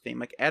dark theme.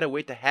 Like,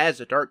 Adawate has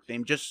a dark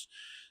theme. Just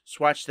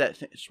swap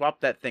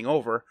that thing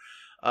over.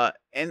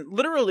 And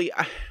literally,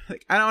 I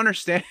don't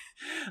understand.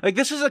 Like,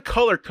 this is a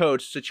color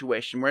code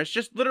situation where it's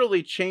just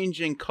literally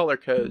changing color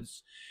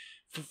codes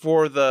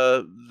for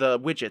the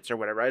widgets or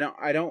whatever.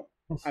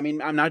 I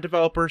mean, I'm not a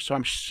developer, so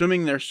I'm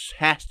assuming there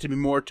has to be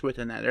more to it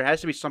than that. There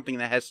has to be something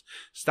that has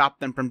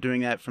stopped them from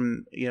doing that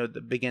from,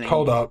 the beginning.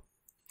 Hold up.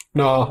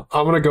 No,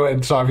 I'm going to go ahead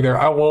and stop you there.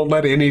 I won't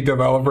let any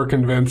developer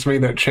convince me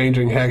that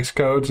changing hex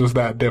codes is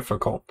that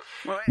difficult.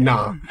 Well,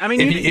 nah. I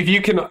mean, if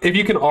you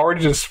can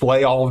already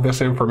display all of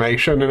this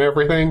information and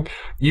everything,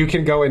 you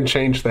can go and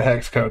change the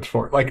hex codes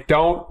for it. Like,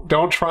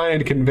 don't try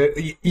and convince.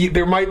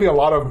 There might be a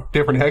lot of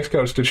different hex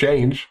codes to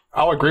change.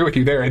 I'll agree with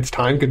you there. It's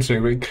time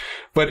consuming,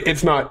 but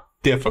it's not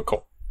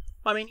difficult.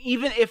 I mean,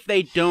 even if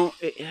they don't,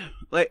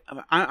 but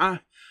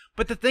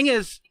the thing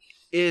is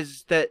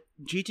that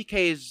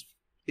GTK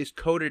is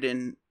coded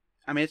in.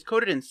 I mean, it's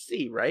coded in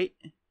C, right?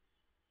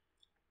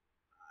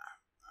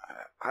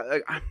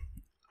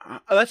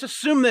 Let's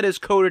assume that it's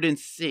coded in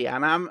C.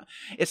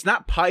 It's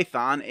not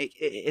Python.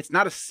 It's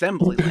not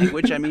assembly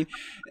language. I mean,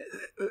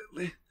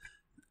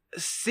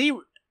 C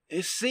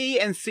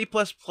and C++,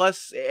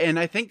 and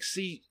I think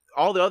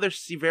all the other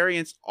C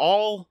variants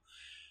all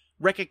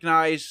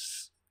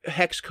recognize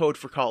hex code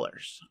for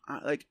colors.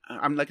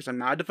 I'm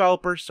not a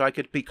developer, so I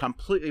could be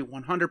completely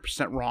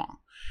 100% wrong.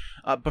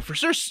 But for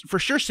sure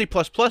C++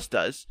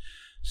 does.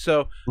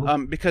 So,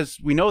 because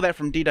we know that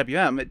from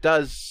DWM, it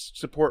does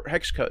support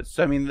hex codes.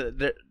 So, I mean,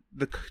 the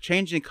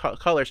changing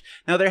colors.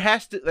 Now, there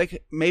has to,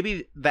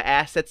 maybe the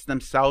assets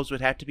themselves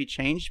would have to be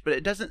changed, but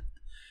it doesn't,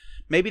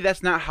 maybe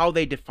that's not how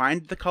they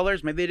defined the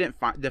colors. Maybe they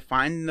didn't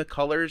define the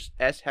colors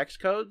as hex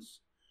codes.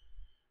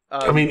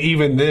 I mean,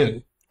 even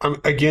then,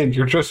 again,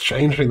 you're just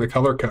changing the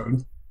color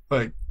code.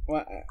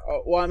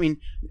 Well, I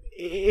mean,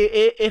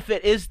 if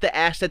it is the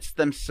assets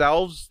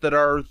themselves that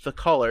are the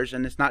colors,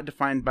 and it's not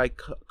defined by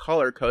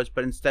color codes,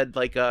 but instead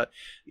like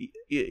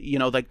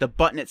like the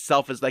button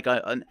itself is like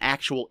an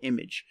actual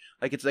image,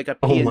 like it's like a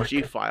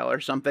PNG file or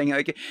something.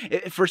 Like,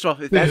 first of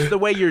all, if that's the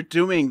way you're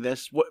doing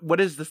this,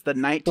 what is this? The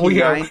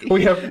 1990?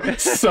 We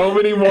have so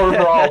many more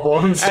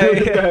problems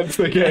if that's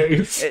the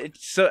case.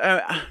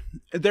 So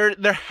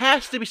there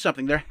has to be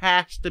something. There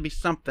has to be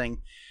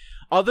something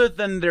other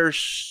than their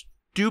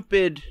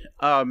stupid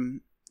path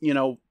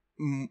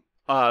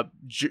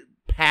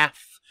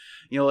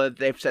that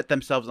they've set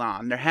themselves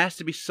on. There has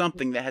to be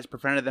something that has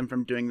prevented them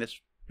from doing this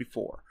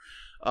before.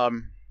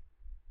 And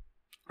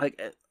I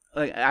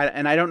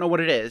don't know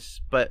what it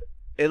is, but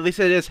at least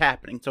it is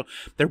happening. So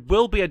there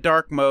will be a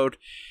dark mode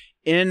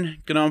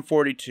in GNOME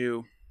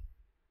 42.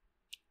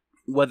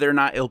 Whether or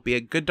not it'll be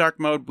a good dark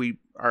mode, we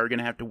are going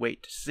to have to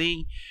wait to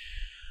see.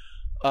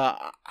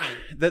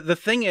 The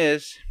thing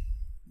is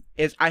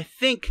I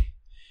think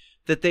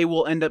that they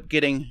will end up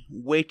getting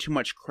way too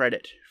much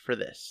credit for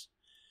this.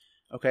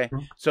 Okay?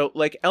 So,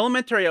 like,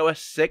 Elementary OS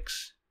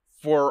 6,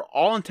 for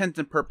all intents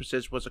and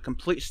purposes, was a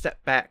complete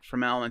step back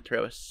from Elementary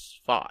OS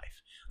 5.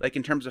 Like,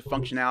 in terms of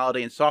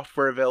functionality and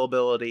software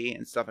availability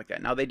and stuff like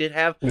that. Now, they did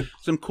have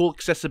some cool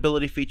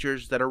accessibility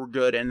features that are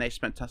good, and they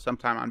spent some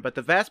time on. But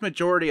the vast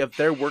majority of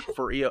their work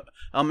for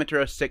Elementary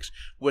OS 6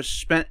 was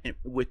spent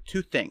with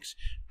two things.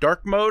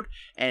 Dark mode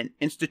and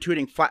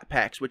instituting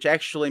Flatpaks, which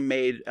actually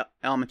made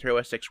Elementary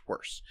OS 6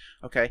 worse.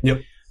 Okay?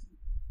 Yep.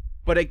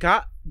 But it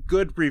got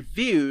good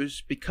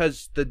reviews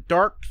because the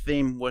dark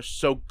theme was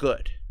so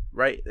good.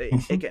 right?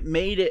 It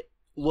made it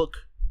look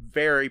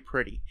very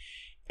pretty.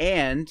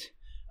 And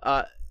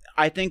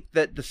I think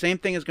that the same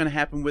thing is going to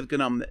happen with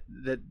Gnome,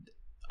 that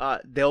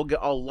they'll get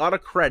a lot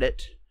of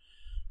credit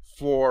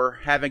for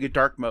having a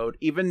dark mode,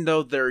 even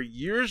though they're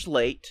years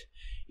late,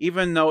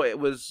 even though it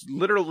was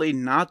literally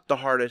not the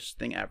hardest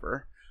thing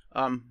ever.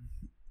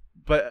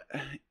 But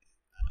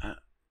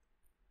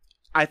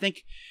I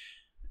think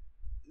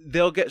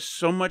they'll get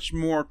so much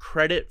more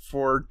credit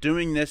for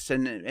doing this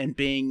and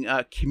being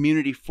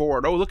community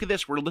forward. Oh, look at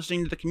this. We're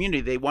listening to the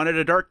community. They wanted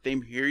a dark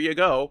theme. Here you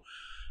go.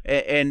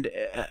 And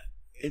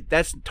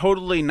that's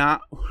totally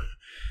not...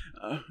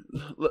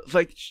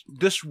 like,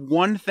 this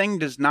one thing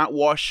does not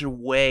wash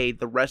away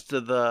the rest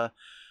of the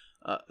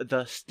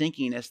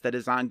stinkiness that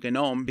is on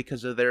GNOME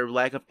because of their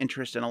lack of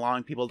interest in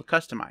allowing people to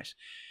customize.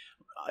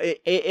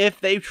 If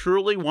they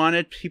truly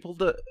wanted people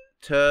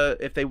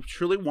if they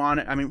truly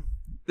wanted, I mean,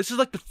 this is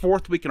like the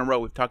 4th week in a row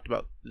we've talked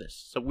about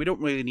this, so we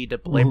don't really need to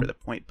belabor the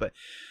point, but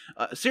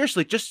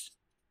seriously, just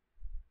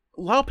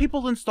allow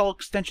people to install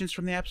extensions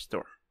from the App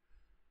Store.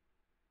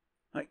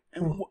 Like,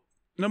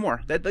 no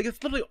more. Like,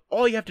 it's literally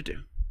all you have to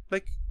do.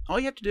 Like, all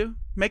you have to do,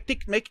 make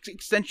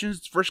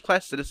extensions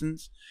first-class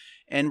citizens,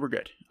 and we're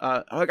good.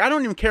 Like, I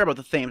don't even care about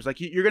the themes. Like,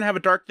 you're gonna have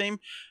a dark theme,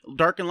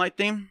 dark and light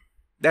theme.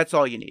 That's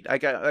all you need. I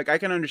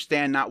can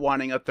understand not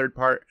wanting a third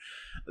part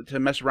to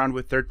mess around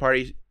with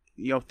third-party,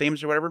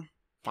 themes or whatever.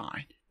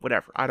 Fine,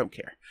 whatever. I don't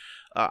care.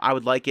 I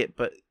would like it,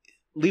 but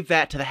leave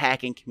that to the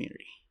hacking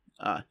community.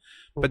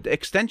 But the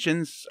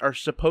extensions are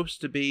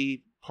supposed to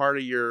be part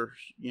of your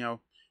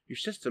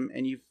system,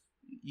 and you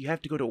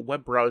have to go to a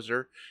web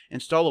browser,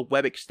 install a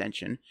web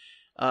extension,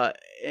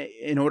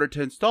 in order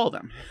to install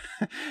them.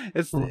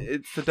 It's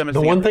the dumbest thing.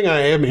 The one thing I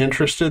am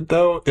interested,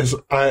 though, is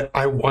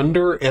I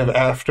wonder if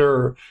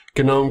after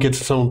GNOME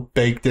gets its own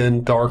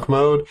baked-in dark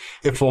mode,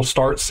 if we'll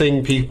start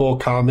seeing people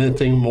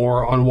commenting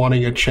more on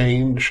wanting a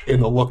change in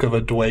the look of a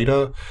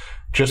Dwayta,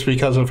 just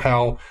because of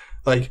how,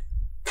 like,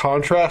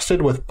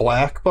 contrasted with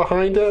black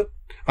behind it.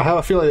 I have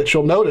a feeling that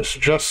you'll notice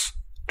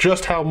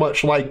just how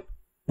much like,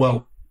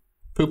 well,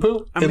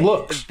 poo-poo it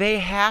looks. They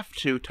have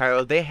to,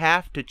 Tyler. They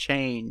have to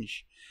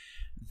change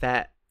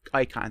that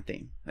icon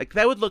theme. Like,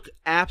 that would look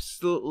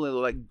absolutely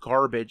like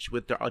garbage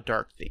with a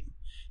dark theme.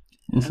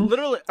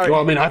 Literally. Well,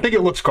 I mean, I think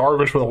it looks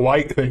garbage with a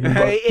white theme.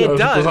 But, it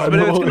does, but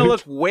it's going to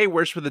look way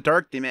worse with the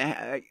dark theme.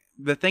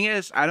 The thing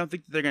is, I don't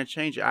think that they're going to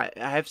change it. I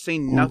have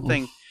seen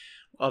nothing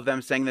of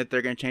them saying that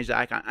they're going to change the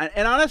icon.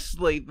 And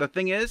honestly, the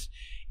thing is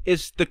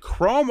the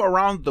chrome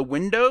around the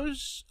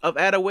windows of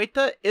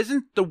Adwaita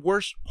isn't the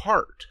worst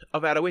part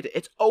of Adwaita.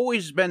 It's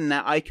always been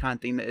that icon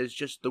theme that is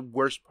just the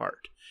worst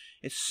part.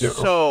 It's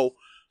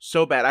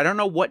so bad. I don't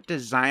know what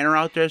designer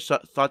out there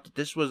thought that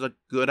this was a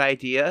good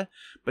idea,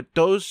 but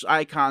those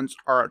icons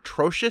are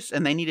atrocious,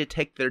 and they need to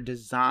take their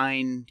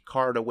design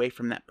card away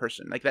from that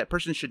person. Like, that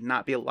person should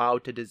not be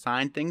allowed to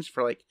design things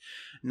for like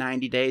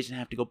 90 days and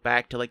have to go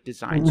back to like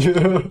design.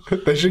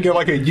 They should get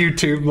like a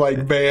YouTube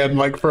like ban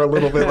like for a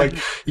little bit. Like,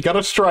 you got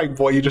a strike,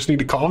 boy. You just need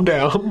to calm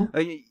down.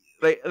 Like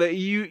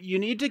you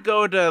need to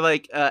go to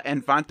like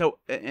Envato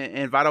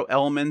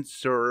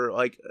Elements or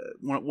like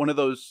one of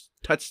those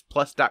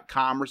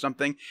touchplus.com or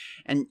something,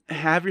 and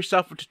have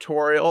yourself a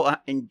tutorial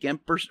in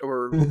GIMP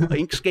or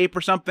Inkscape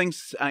or something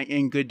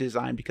in good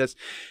design, because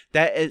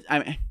that is, I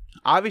mean,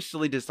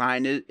 obviously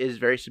design is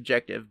very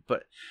subjective,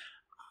 but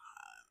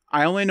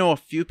I only know a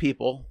few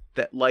people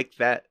that like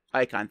that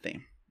icon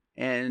theme.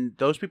 And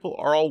those people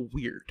are all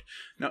weird.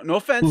 No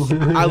offense.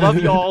 I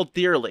love you all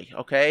dearly,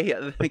 okay?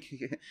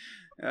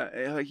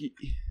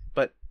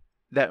 But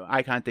that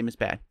icon theme is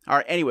bad. All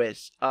right,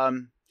 anyways.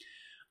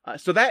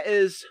 So that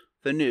is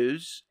the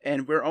news,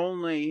 and we're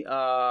only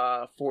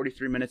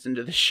 43 minutes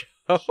into the show.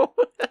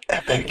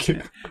 Thank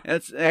you.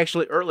 It's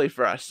actually early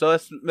for us. So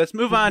let's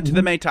move on to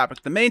the main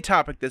topic. The main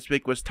topic this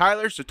week was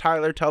Tyler. So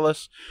Tyler, tell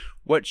us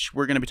what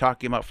we're going to be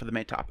talking about for the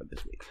main topic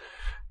this week.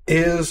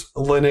 Is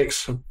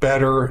Linux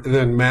better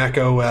than Mac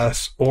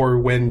OS or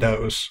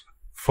Windows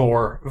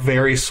for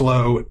very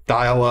slow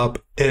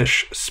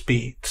dial-up-ish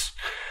speeds?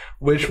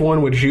 Which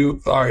one would you...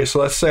 All right, so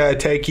let's say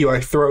I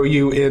throw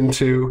you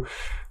into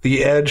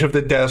the edge of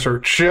the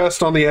desert,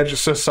 just on the edge of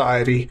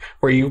society,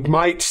 where you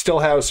might still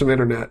have some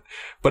internet,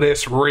 but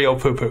it's real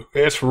poo-poo.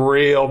 It's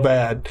real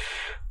bad.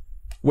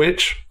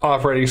 Which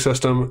operating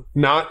system,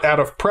 not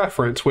out of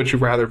preference, would you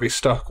rather be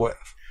stuck with?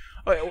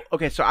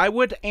 Okay, so I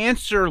would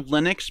answer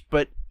Linux,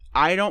 but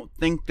I don't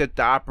think that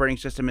the operating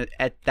system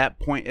at that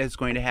point is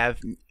going to have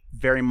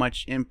very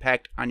much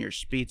impact on your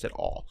speeds at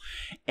all.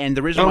 And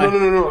the reason why...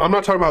 No. I'm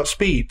not talking about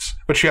speeds,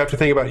 but you have to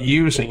think about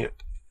using it.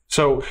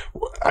 So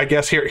I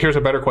guess here's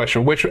a better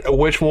question.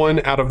 Which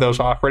one out of those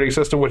operating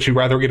systems would you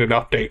rather get an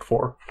update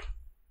for?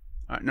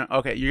 No,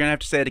 okay, you're going to have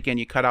to say it again.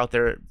 You cut out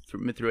there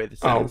through the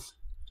sentence.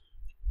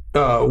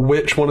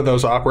 Which one of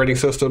those operating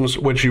systems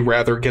would you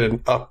rather get an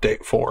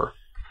update for?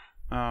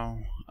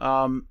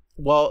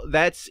 Well,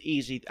 that's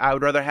easy. I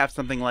would rather have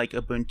something like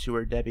Ubuntu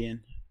or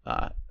Debian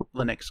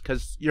Linux,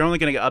 because you're only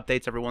going to get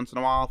updates every once in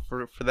a while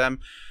for them.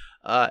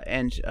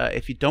 And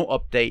if you don't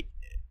update,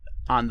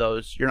 on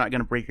those. You're not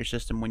going to break your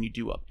system when you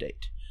do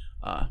update.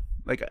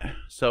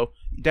 So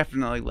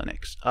definitely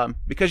Linux,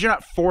 because you're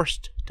not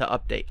forced to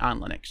update on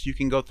Linux. You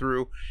can go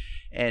through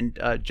and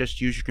just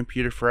use your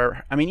computer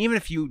forever. I mean, even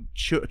if you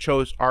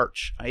chose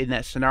Arch in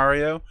that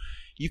scenario,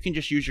 you can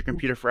just use your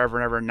computer forever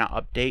and ever and not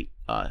update.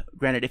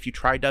 Granted, if you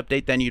tried to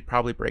update, then you'd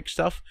probably break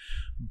stuff.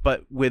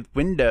 But with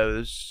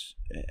Windows,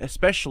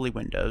 especially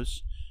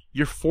Windows,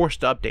 you're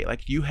forced to update.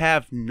 Like, you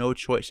have no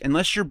choice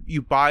unless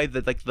you buy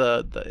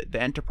the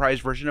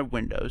enterprise version of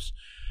Windows.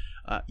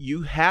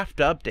 You have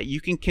to update. You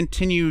can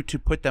continue to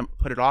put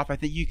it off. I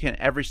think you can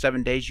every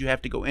 7 days. You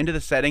have to go into the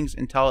settings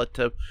and tell it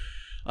to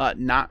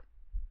not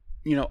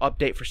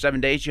update for 7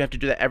 days. You have to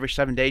do that every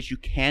 7 days. You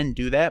can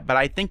do that, but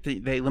I think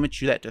they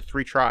limit you that to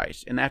 3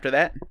 tries, and after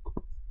that,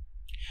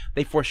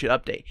 they force you to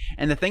update.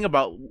 And the thing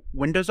about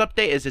Windows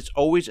Update is it's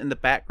always in the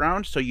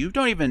background, so you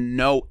don't even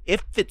know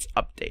if it's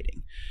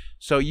updating.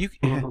 So you,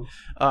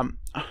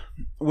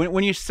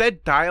 when you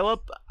said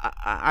dial-up,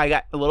 I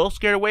got a little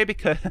scared away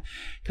because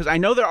I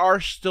know there are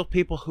still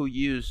people who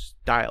use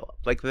dial-up.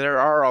 Like, there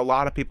are a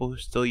lot of people who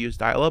still use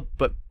dial-up,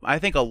 but I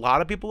think a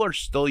lot of people are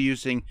still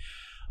using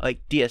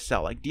like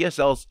DSL. Like,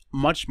 DSL is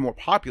much more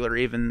popular,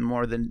 even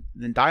more than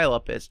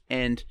dial-up is.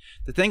 And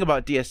the thing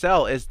about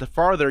DSL is the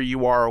farther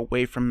you are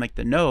away from like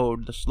the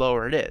node, the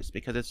slower it is,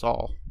 because it's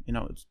all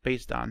it's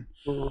based on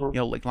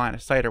like line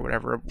of sight or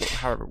whatever,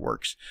 however it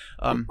works.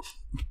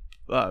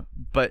 But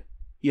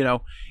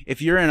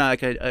if you're in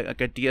like a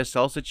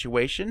DSL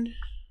situation,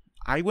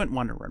 I wouldn't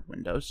want to run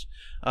Windows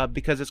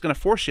because it's going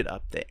to force you to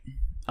update.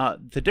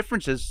 The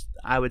difference is,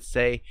 I would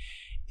say,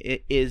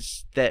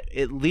 is that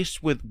at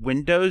least with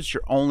Windows,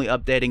 you're only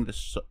updating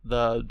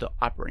the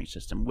operating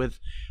system. With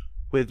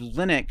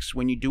Linux,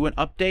 when you do an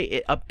update,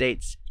 it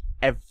updates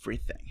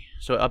everything.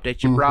 So it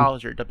updates your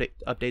browser, it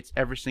updates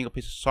every single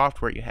piece of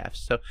software you have.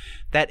 So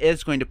that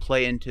is going to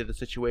play into the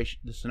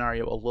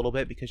scenario a little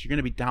bit, because you're going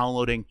to be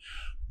downloading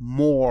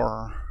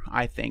more,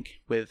 I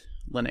think, with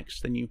Linux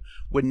than you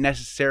would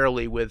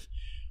necessarily with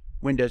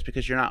Windows,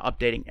 because you're not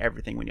updating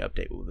everything when you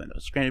update with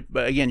Windows. Granted,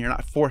 but again, you're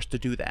not forced to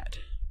do that.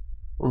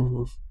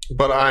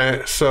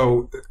 But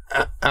so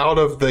out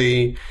of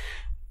the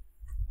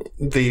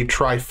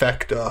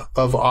trifecta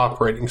of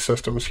operating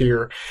systems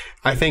here,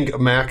 I think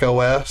Mac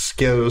OS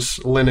gives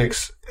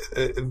Linux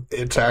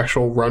its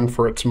actual run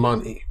for its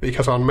money,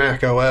 because on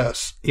Mac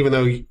OS, even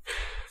though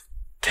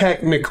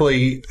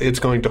technically it's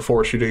going to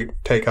force you to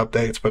take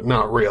updates, but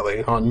not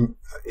really.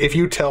 If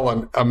you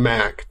tell a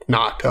Mac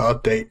not to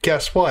update,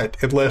 guess what?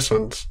 It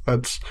listens.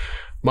 That's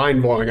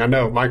mind-blowing. I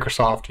know,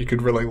 Microsoft, you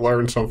could really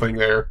learn something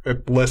there.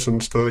 It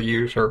listens to the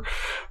user.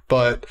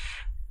 But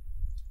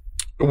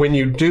when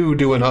you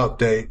do an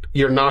update,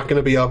 you're not going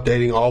to be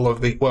updating all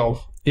of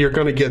you're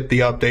going to get the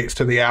updates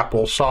to the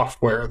Apple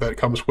software that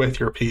comes with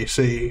your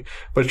PC,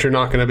 but you're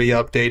not going to be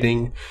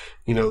updating,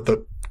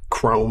 the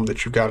Chrome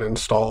that you've got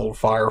installed,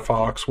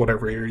 Firefox,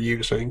 whatever you're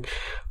using.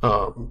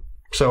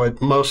 So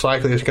it most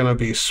likely is going to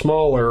be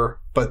smaller,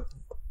 but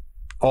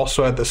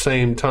also at the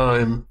same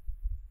time,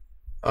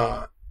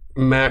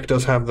 Mac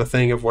does have the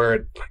thing of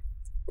where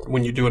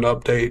when you do an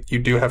update, you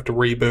do have to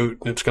reboot,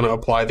 and it's going to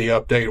apply the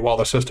update while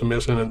the system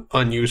is in an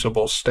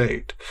unusable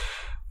state.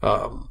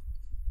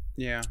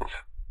 Yeah.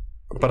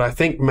 But I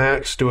think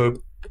Macs do a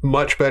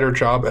much better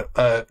job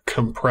at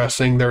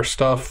compressing their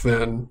stuff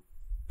than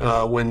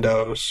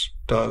Windows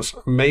does.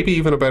 Maybe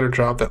even a better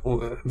job than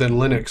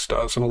Linux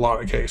does in a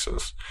lot of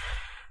cases.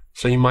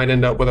 So you might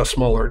end up with a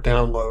smaller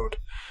download.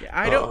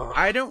 Yeah,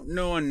 I don't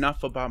know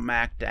enough about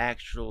Mac to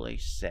actually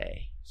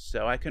say,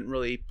 so I couldn't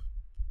really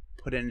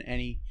put in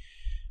any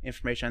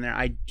information on there.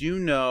 I do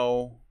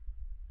know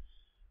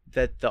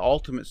that the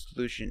ultimate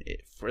solution,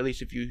 for at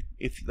least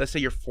if let's say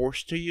you're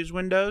forced to use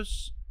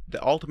Windows,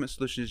 the ultimate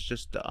solution is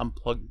just to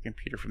unplug your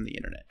computer from the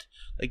internet.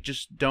 Like,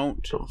 just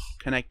don't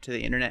connect to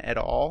the internet at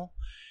all,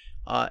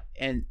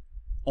 and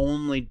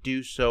only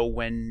do so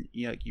when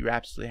you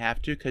absolutely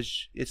have to,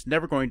 because it's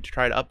never going to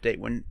try to update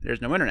when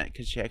there's no internet,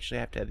 because you actually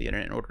have to have the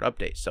internet in order to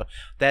update. So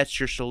that's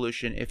your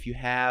solution if you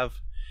have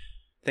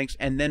things.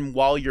 And then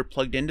while you're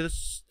plugged into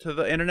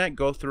the internet,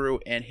 go through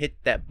and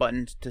hit that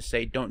button to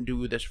say don't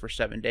do this for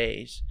 7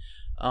 days,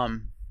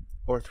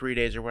 or 3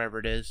 days, or whatever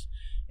it is,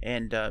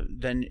 and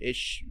then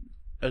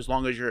as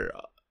long as you're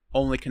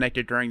only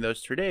connected during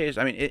those 3 days.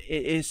 I mean,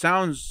 it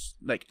sounds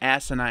like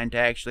asinine to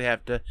actually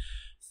have to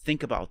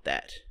think about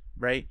that,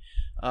 right?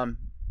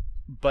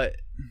 But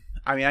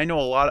I mean, I know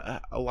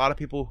a lot of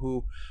people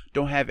who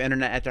don't have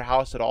internet at their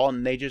house at all,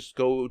 and they just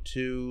go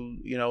to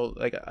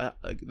like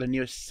the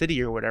nearest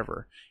city or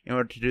whatever in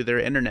order to do their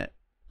internet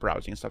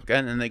browsing and stuff like that,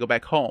 and then they go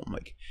back home.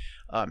 Like,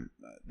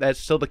 that's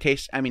still the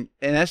case. I mean,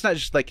 and that's not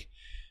just like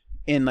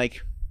in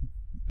like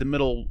the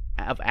middle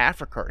of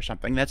Africa or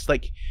something. That's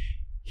like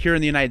here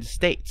in the United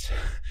States.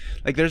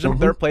 Like, there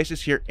are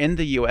places here in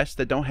the U.S.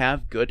 that don't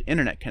have good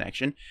internet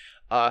connection.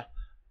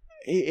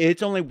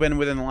 It's only been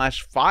within the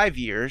last 5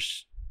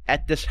 years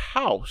at this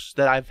house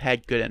that I've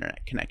had good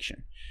internet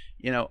connection.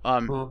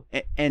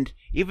 And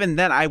even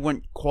then I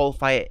wouldn't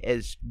qualify it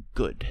as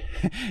good.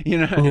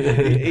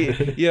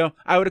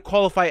 I would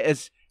qualify it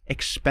as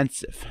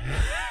expensive.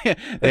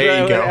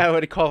 There you go. I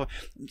would call.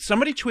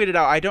 Somebody tweeted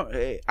out. I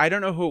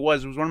don't know who it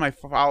was. It was one of my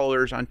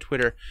followers on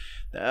Twitter.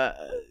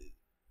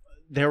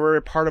 They were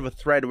a part of a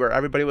thread where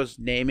everybody was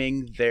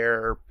naming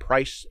their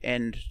price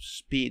and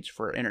speeds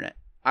for internet.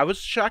 I was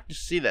shocked to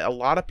see that a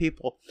lot of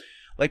people,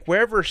 like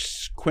wherever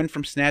Quinn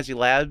from Snazzy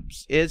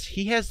Labs is,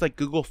 he has like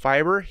Google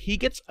Fiber. He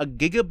gets a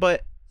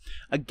gigabit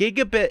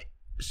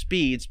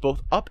speeds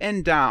both up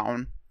and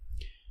down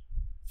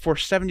for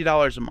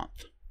 $70 a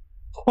month.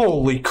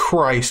 Holy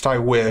Christ, I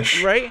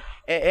wish. Right?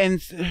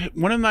 And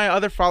one of my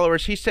other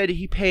followers, he said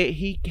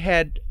he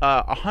had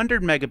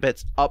 100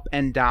 megabits up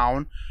and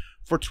down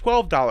for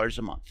 $12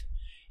 a month.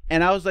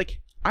 And I was like,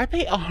 I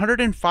pay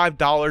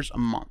 $105 a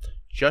month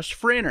just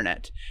for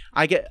internet.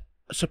 I get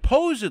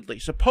supposedly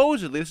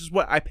this is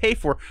what I pay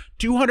for,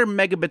 200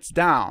 megabits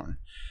down.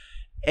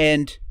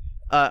 And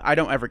I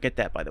don't ever get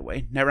that, by the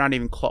way. Not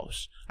even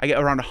close. I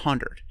get around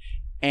 100.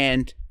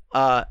 And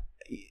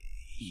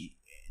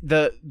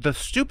the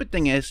stupid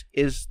thing is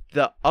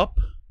the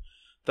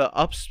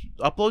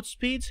upload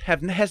speeds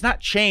has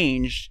not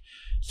changed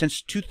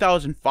since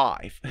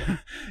 2005.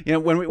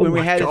 When we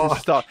had this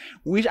installed,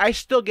 I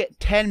still get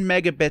 10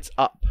 megabits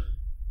up.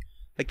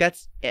 Like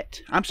that's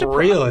it. I'm surprised.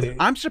 Really?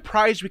 I'm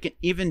surprised we can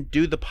even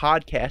do the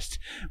podcast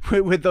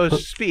with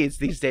those speeds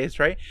these days,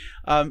 right?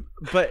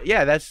 But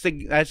yeah,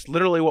 that's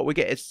literally what we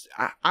get.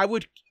 I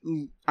would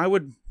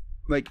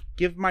like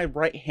give my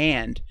right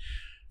hand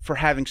for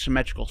having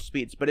symmetrical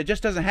speeds, but it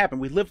just doesn't happen.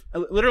 We live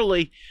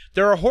literally.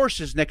 There are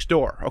horses next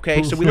door.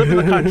 Okay, so we live in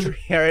the country.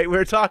 All right,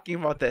 we're talking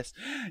about this.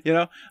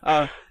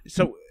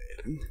 So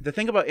the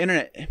thing about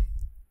internet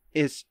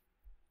is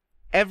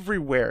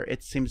everywhere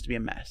it seems to be a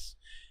mess.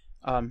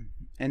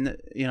 And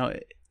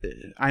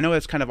I know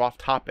it's kind of off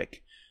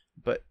topic,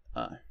 but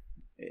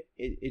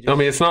it just, I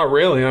mean, it's not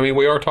really. I mean,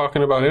 we are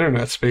talking about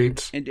internet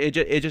speeds. It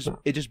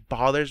just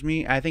bothers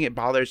me. I think it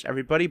bothers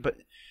everybody, but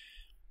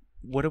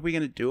what are we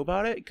going to do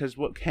about it? Because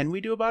what can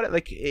we do about it?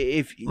 Like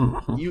if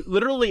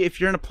if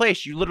you're in a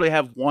place, you literally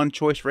have one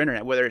choice for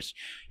internet, whether it's,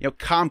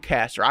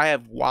 Comcast or I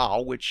have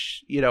WoW,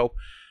 which,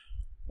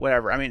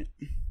 whatever. I mean,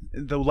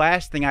 the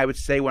last thing I would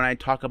say when I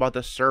talk about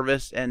the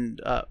service and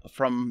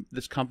from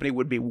this company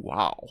would be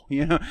wow.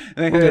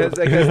 That's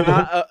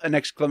not an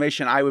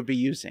exclamation I would be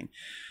using.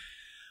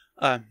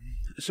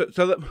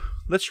 So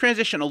let's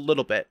transition a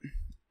little bit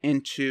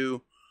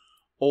into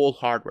old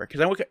hardware,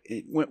 because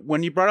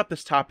when you brought up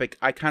this topic,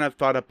 I kind of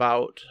thought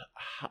about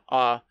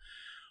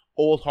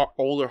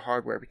older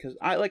hardware, because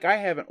I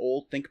have an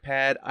old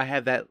ThinkPad. I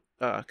have that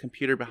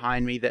computer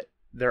behind me that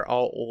they're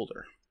all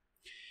older.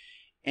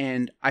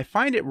 And I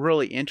find it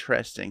really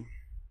interesting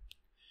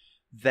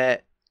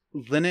that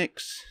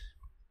Linux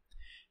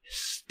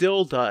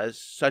still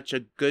does such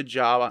a good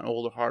job on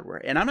older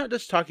hardware. And I'm not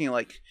just talking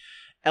like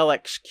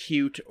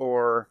LXQt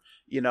or,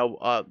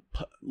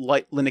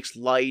 Linux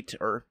Lite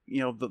or,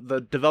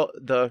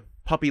 the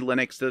puppy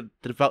Linux, the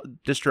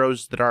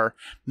distros that are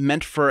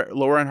meant for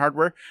lower end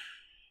hardware.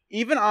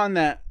 Even on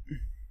that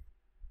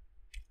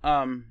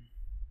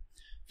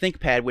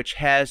ThinkPad, which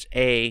has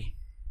a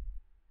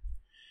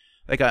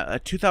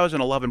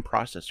 2011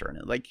 processor in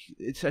it. Like,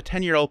 it's a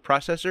 10-year-old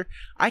processor.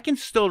 I can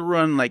still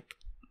run like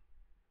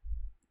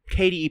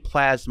KDE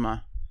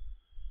Plasma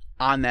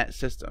on that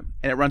system,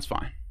 and it runs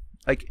fine.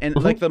 Like, and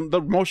like the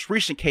most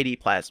recent KDE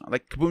Plasma,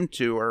 like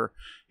Ubuntu or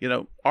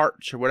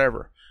Arch or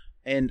whatever,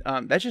 and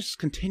that just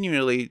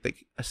continually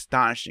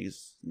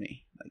astonishes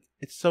me. Like,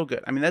 it's so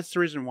good. I mean, that's the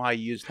reason why I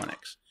use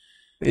Linux.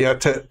 Yeah,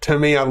 to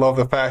me, I love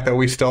the fact that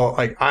we still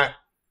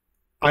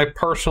I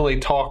personally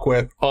talk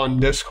with on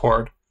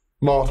Discord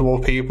multiple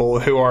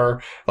people who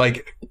are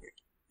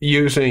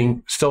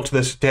using, still to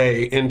this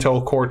day,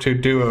 Intel Core 2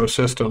 Duo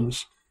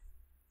systems,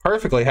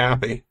 perfectly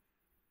happy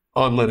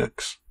on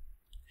Linux.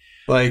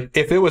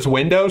 If it was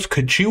Windows,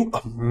 could you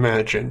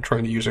imagine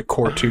trying to use a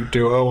Core 2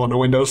 Duo on a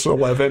Windows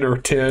 11 or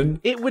 10?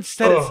 It would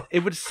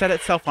set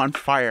itself on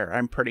fire,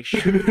 I'm pretty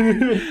sure.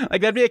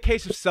 That'd be a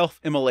case of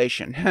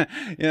self-immolation.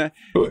 Yeah.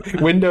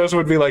 Windows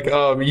would be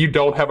you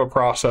don't have a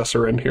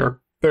processor in here.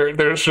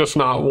 There's just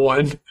not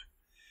one.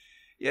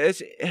 Yeah,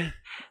 it's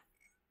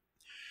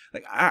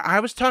I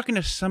was talking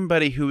to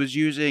somebody who was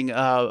using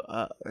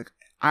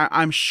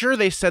I'm sure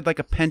they said a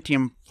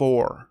Pentium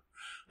 4.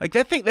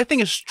 That thing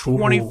is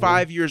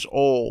 25 years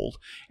old,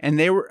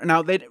 and it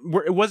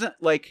wasn't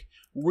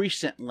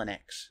recent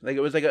Linux.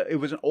 It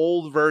was an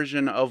old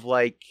version of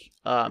maybe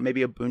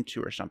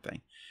Ubuntu or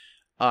something.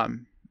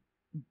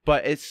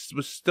 But it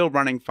was still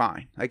running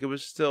fine. It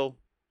was still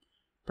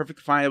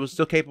perfectly fine. It was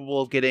still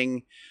capable of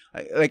getting,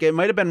 it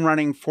might have been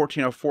running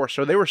 1404,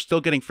 so they were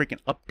still getting freaking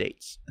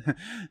updates,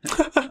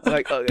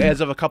 as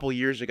of a couple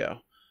years ago.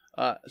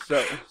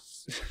 So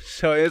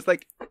it's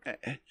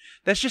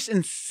that's just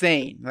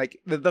insane.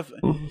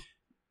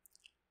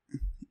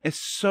 It's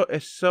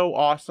so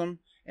awesome,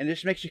 and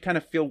this makes you kind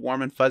of feel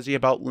warm and fuzzy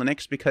about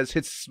Linux because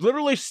it's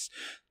literally.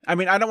 I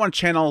mean, I don't want to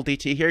channel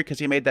DT here because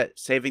he made that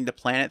saving the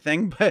planet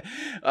thing, but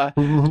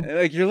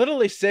like you're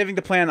literally saving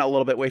the planet a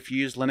little bit if you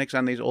use Linux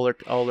on these older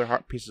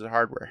pieces of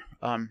hardware.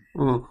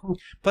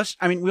 Plus,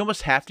 I mean, we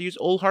almost have to use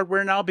old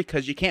hardware now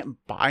because you can't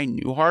buy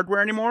new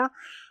hardware anymore.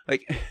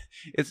 Like,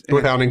 it's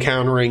without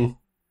encountering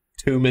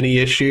too many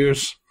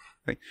issues.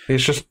 Like,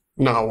 it's just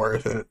not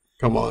worth it.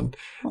 Come on.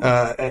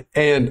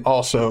 And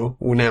also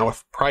now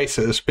with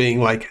prices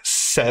being like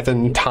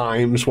 7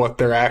 times what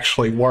they're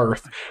actually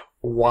worth,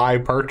 why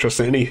purchase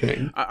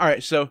anything? All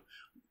right, so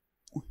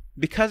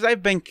because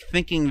I've been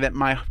thinking that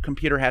my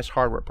computer has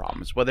hardware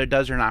problems, whether it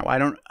does or not,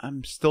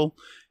 I'm still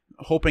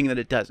hoping that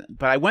it doesn't.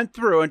 But I went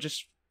through and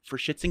just for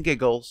shits and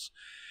giggles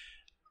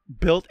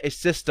built a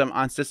system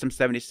on System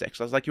 76.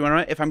 I was like, you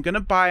know, if I'm going to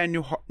buy a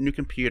new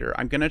computer,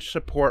 I'm going to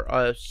support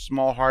a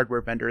small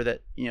hardware vendor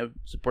that,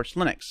 supports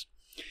Linux.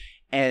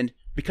 And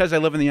because I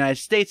live in the United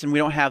States and we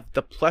don't have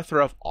the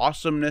plethora of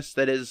awesomeness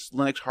that is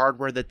Linux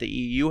hardware that the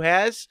EU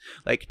has,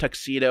 like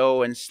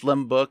Tuxedo and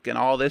Slimbook and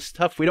all this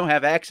stuff, we don't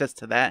have access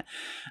to that.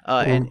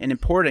 And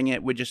importing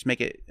it would just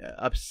make it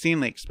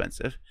obscenely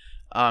expensive.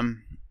 So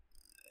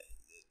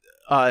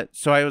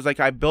I was like,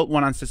 I built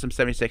one on System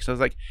 76. I was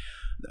like,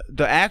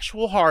 the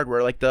actual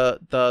hardware, like the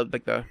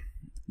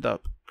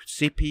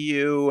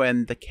CPU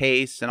and the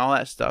case and all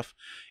that stuff,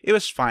 it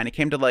was fine. It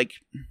came to like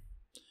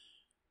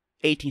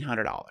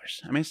 $1,800.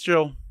 I mean, it's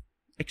still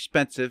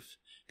expensive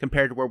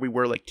compared to where we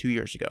were like 2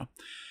 years ago.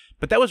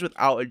 But that was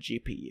without a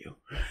GPU.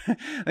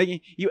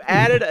 Like, you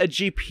added a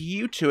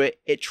GPU to it,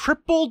 it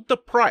tripled the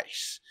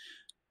price.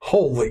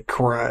 Holy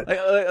crap!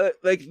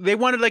 Like they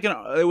wanted like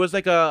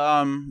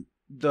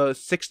the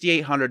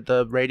 6800,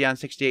 the Radeon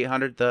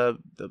 6800, the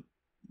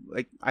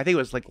like I think it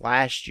was like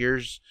last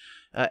year's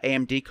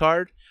AMD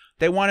card.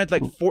 They wanted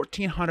like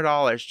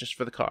 $1,400 just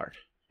for the card.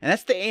 And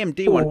that's the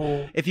AMD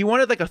one. If you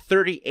wanted like a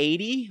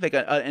 3080, like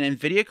an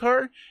NVIDIA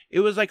card,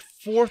 it was like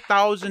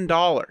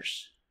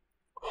 $4,000.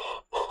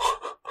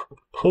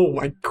 Oh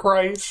my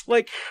Christ.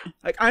 Like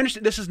I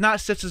understand this is not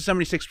System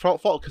 76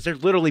 fault because they're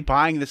literally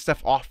buying this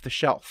stuff off the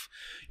shelf.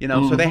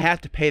 So they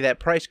have to pay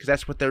that price because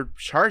that's what they're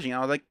charging.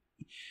 I was like,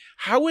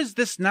 how is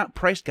this not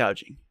price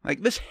gouging?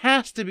 Like, this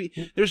has to be,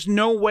 there's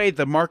no way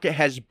the market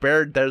has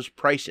bared those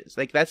prices.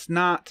 Like, that's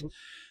not...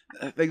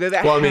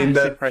 Well, I mean,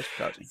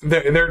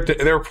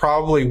 there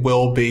probably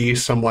will be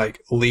some like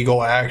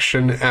legal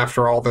action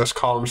after all this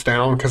calms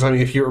down. Because I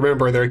mean, if you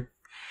remember,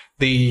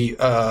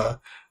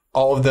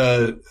 all of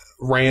the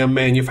RAM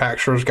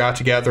manufacturers got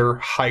together,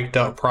 hiked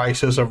up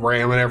prices of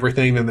RAM and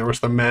everything. Then there was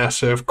the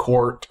massive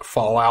court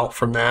fallout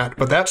from that.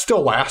 But that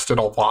still lasted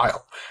a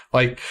while.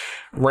 Like,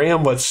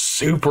 RAM was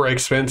super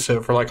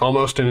expensive for like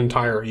almost an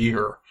entire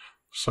year.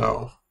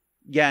 So.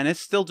 Yeah, and it's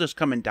still just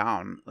coming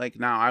down. Like,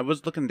 now, I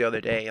was looking the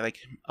other day, like,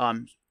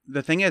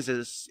 the thing is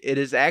it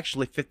is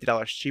actually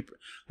 $50 cheaper.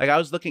 Like, I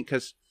was looking,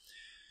 because,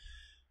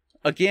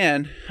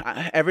 again,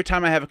 every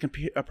time I have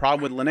a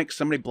problem with Linux,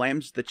 somebody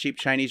blames the cheap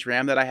Chinese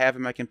RAM that I have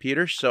in my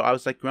computer, so I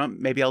was like, well,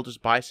 maybe I'll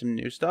just buy some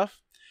new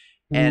stuff.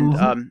 And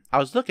I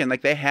was looking,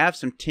 like, they have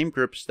some Team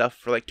Group stuff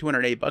for, like,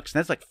 $280, and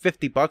that's, like,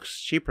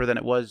 $50 cheaper than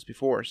it was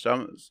before,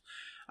 so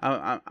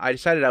I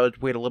decided I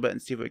would wait a little bit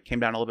and see if it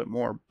came down a little bit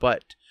more,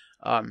 but...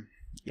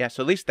 yeah,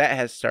 so at least that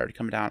has started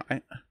coming down.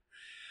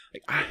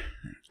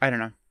 I don't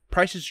know.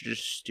 Prices are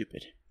just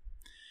stupid.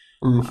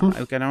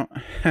 Like, I don't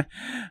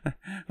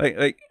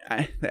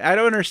I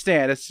don't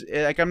understand. It's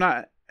like I'm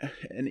not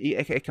an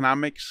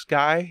economics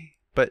guy,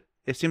 but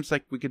it seems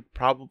like we could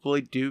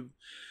probably do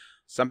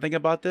something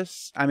about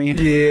this. I mean,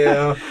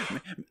 yeah,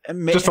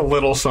 just a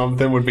little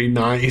something would be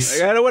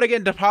nice. I don't want to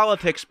get into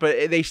politics,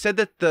 but they said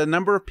that the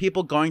number of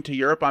people going to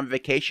Europe on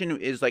vacation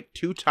is like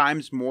 2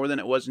 times more than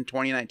it was in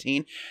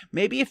 2019.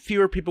 Maybe if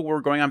fewer people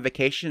were going on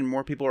vacation,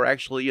 more people are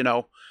actually,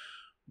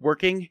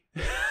 working.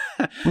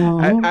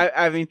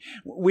 I mean,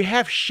 we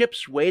have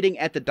ships waiting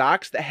at the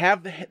docks that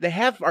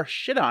have our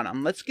shit on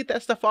them. Let's get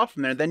that stuff off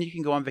from there. Then you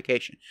can go on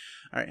vacation.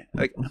 All right,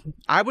 like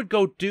I would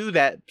go do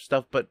that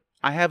stuff, but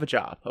I have a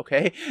job,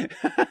 okay?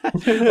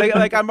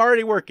 like I'm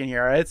already working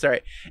here, all right? It's all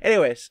right.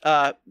 Anyways,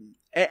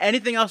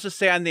 anything else to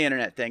say on the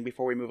internet thing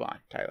before we move on,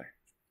 Tyler?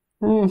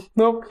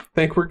 Nope.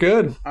 Think we're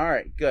good. All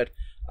right, good.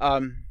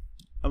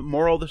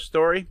 Moral of the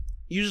story: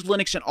 use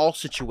Linux in all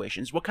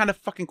situations. What kind of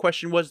fucking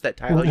question was that,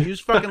 Tyler?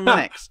 Use fucking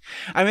Linux.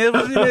 I mean, it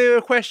wasn't even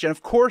a question.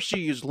 Of course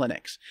you use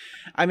Linux.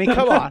 I mean,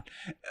 come on.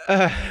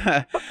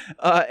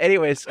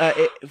 Anyways,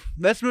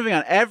 let's moving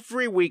on.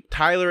 Every week,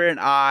 Tyler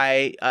and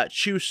I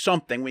choose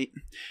something.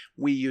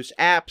 We use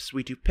apps.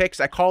 We do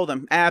picks. I call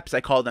them apps. I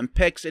call them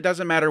picks. It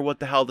doesn't matter what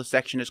the hell the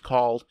section is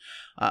called.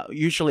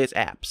 Usually it's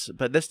apps.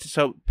 But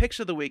so picks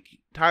of the week.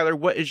 Tyler,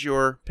 what is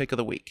your pick of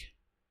the week?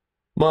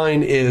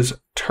 Mine is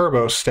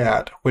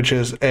TurboStat, which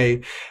is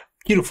a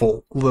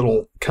beautiful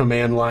little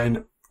command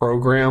line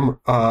program,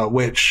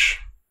 which,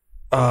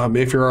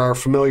 if you're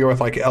familiar with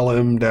like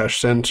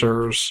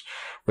lm-sensors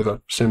or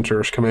the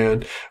sensors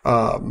command,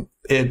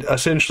 it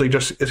essentially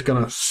just is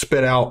going to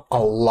spit out a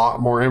lot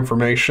more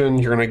information.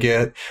 You're going to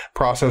get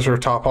processor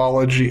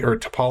topology,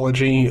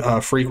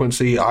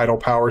 frequency, idle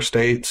power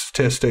state,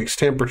 statistics,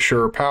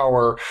 temperature,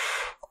 power,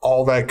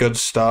 all that good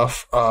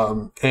stuff.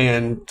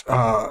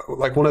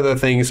 Like one of the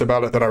things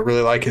about it that I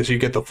really like is you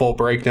get the full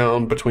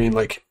breakdown between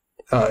like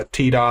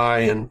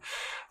TDI and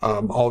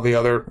all the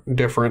other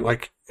different,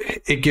 like,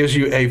 it gives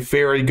you a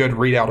very good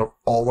readout of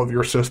all of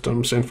your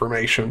system's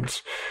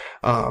informations.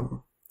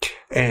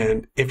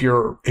 And if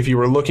you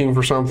were looking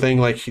for something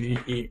like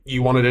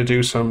you wanted to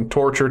do some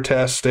torture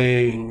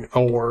testing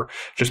or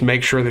just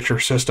make sure that your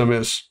system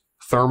is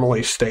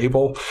thermally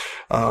stable,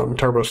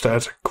 Turbostat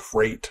is a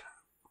great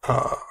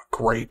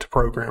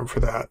program for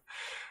that.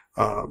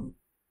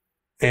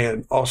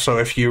 And also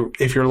if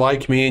you're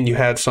like me and you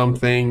had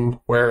something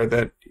where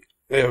that,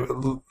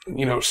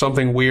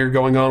 something weird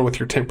going on with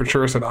your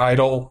temperatures at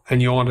idle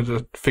and you wanted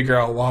to figure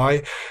out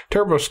why,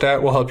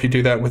 Turbostat will help you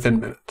do that within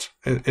minutes.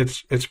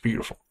 It's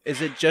beautiful.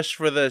 Is it just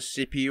for the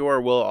CPU, or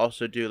will it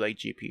also do like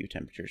GPU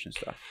temperatures and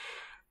stuff?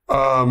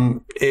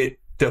 It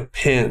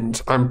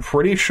depends. I'm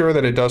pretty sure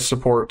that it does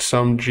support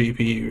some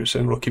GPUs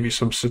and will give you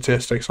some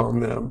statistics on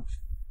them.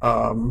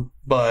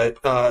 But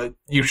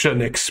you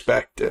shouldn't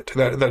expect it.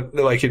 That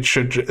like it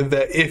should.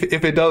 That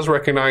if it does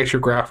recognize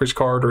your graphics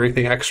card or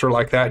anything extra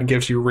like that and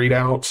gives you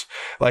readouts,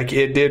 like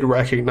it did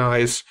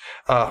recognize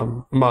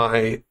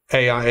my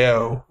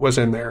AIO was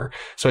in there,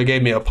 so it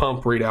gave me a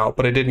pump readout,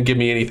 but it didn't give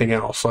me anything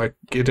else. Like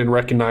it didn't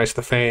recognize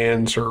the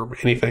fans or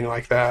anything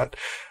like that.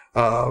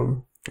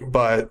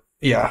 But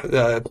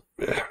yeah.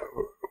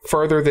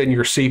 Further than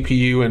your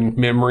CPU and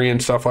memory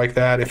and stuff like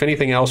that, if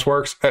anything else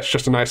works, that's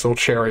just a nice little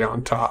cherry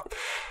on top.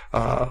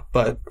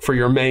 But for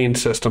your main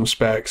system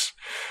specs,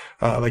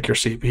 like your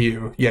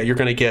CPU, yeah, you're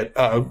going to get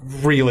a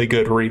really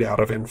good readout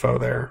of info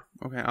there.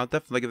 Okay, I'll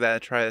definitely give that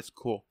a try. That's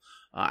cool.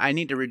 I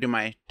need to redo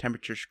my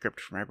temperature script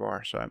for my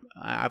bar, so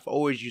I've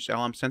always used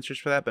LM sensors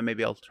for that, but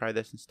maybe I'll try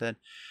this instead.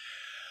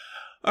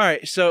 All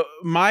right, so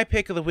my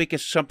pick of the week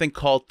is something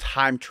called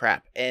Time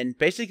Trap. And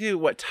basically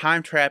what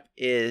Time Trap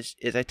is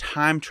a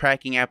time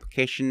tracking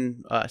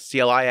application,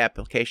 CLI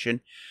application,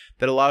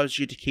 that allows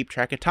you to keep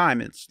track of time.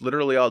 It's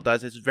literally all it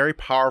does. It's very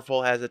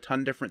powerful, has a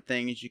ton of different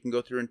things. You can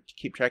go through and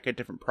keep track of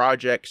different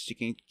projects. You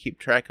can keep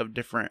track of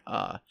different,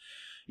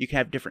 you can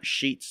have different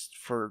sheets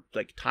for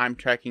like time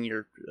tracking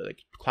your like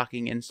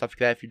clocking in, stuff like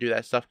that if you do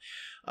that stuff.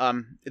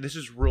 This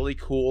is really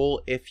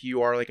cool if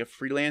you are like a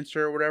freelancer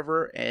or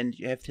whatever, and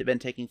you have been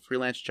taking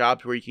freelance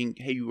jobs where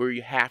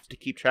you have to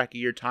keep track of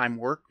your time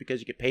worked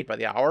because you get paid by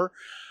the hour.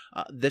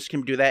 This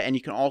can do that, and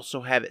you can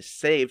also have it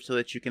saved so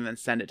that you can then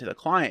send it to the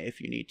client if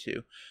you need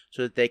to,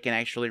 so that they can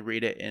actually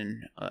read it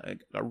in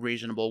a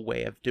reasonable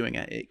way of doing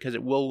it, because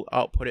it will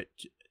output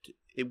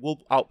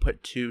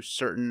to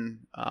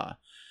certain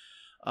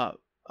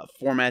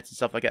formats and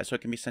stuff like that, so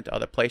it can be sent to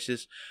other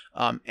places,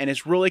 and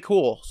it's really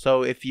cool.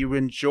 So if you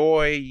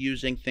enjoy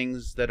using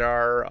things that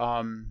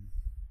are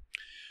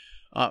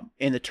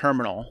in the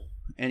terminal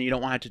and you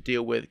don't want to have to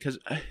deal with, because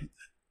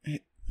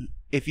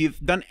if you've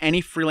done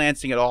any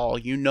freelancing at all,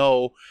 you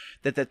know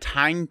that the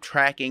time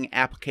tracking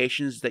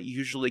applications that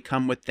usually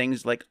come with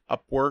things like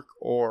Upwork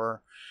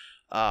or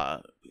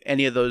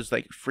any of those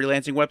like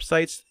freelancing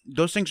websites,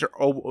 those things are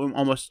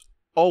almost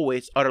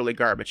always utterly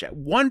garbage. At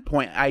one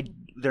point,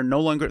 they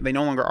no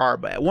longer are,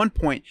 but at one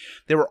point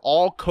they were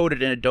all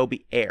coded in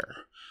Adobe Air.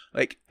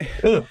 Like,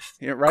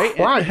 right?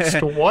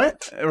 Christ,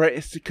 what?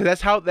 Right? Because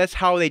that's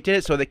how they did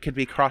it, so they could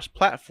be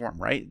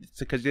cross-platform, right?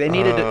 Because they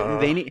needed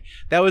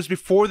that was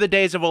before the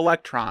days of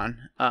Electron.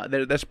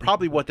 That's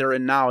probably what they're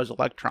in now is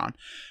Electron,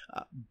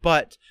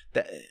 but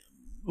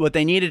what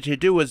they needed to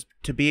do was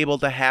to be able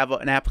to have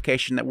an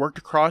application that worked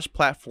across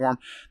platform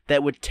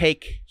that would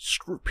take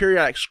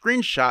periodic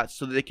screenshots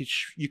so that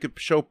you could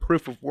show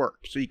proof of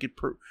work, so you could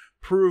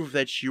prove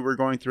that you were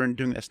going through and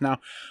doing this. Now,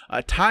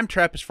 Time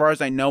Trap, as far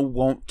as I know,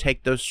 won't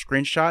take those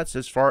screenshots.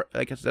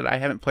 Like I said, I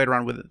haven't played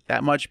around with it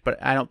that much,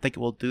 but I don't think it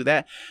will do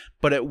that.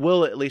 But it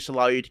will at least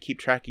allow you to keep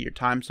track of your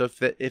time. So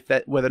if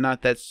that whether or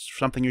not that's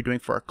something you're doing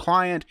for a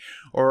client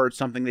or it's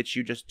something that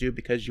you just do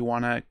because you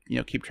want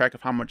to keep track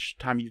of how much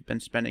time you've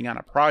been spending on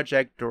a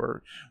project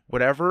or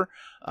whatever,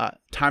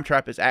 Time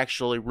Trap is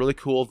actually really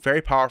cool,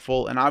 very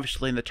powerful, and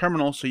obviously in the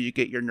terminal, so you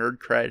get your nerd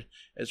cred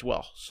as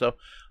well. So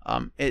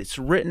it's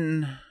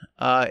written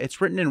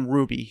in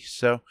Ruby,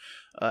 so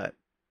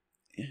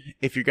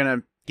if you're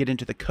gonna get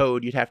into the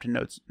code, you'd have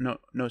to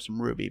know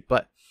some Ruby,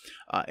 but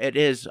it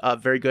is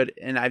very good,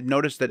 and I've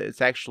noticed that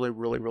it's actually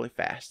really, really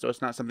fast. So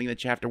it's not something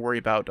that you have to worry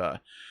about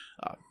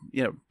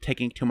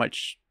taking too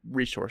much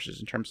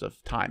resources in terms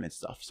of time and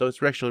stuff. So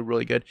it's actually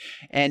really good.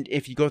 And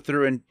if you go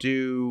through and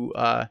do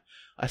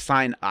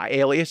assign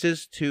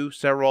aliases to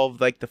several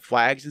of like the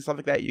flags and stuff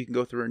like that, you can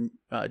go through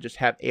and just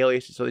have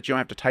aliases so that you don't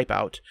have to type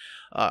out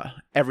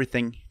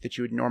everything that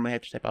you would normally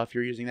have to type out if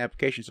you're using the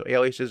application. So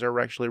aliases are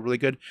actually really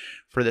good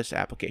for this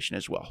application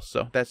as well.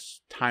 So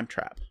that's Time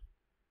Trap.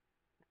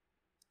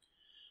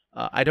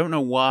 I don't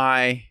know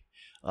why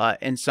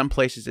In some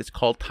places it's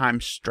called Time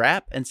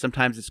Strap, and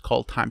sometimes it's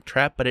called Time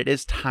Trap, but it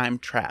is Time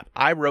Trap.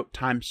 I wrote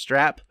Time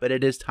Strap, but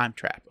it is Time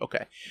Trap.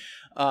 Okay.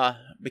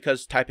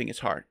 Because typing is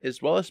hard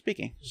as well as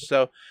speaking.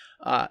 So,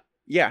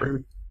 yeah.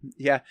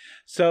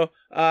 So,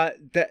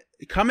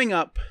 coming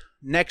up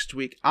next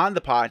week on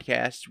the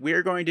podcast,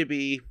 we're going to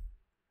be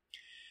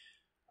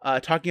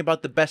talking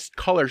about the best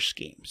color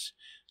schemes.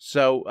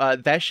 So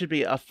that should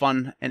be a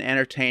fun and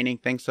entertaining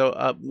thing.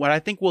 So what I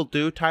think we'll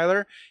do,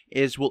 Tyler,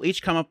 is we'll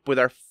each come up with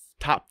our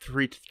top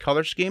 3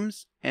 color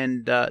schemes,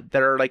 and that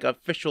are like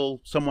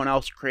official, someone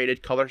else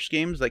created color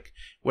schemes, like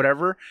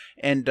whatever,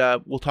 and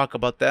we'll talk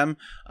about them.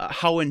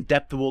 How in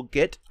depth we'll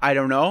get, I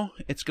don't know.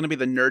 It's going to be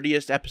the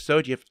nerdiest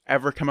episode you've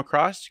ever come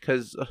across,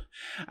 because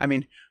I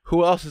mean,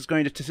 who else is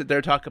going to sit there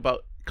and talk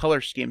about color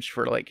schemes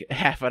for like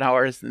half an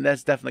hour? And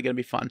that's definitely going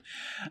to be fun.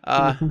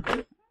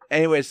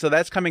 Anyways, so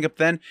that's coming up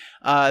then.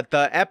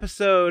 The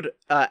episode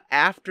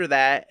after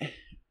that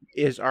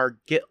is our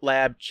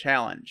GitLab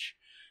challenge.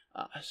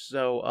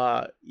 So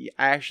I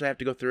actually have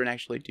to go through and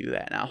actually do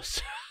that now.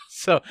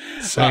 So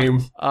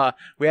same.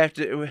 We have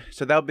to.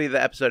 So that'll be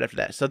the episode after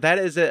that. So that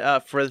is it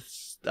for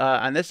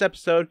on this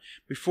episode.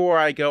 Before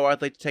I go,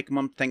 I'd like to take a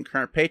moment to thank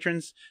current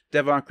patrons: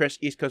 Devon, Chris,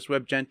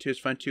 EastCoastWeb, Gentoo is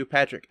Fun 2,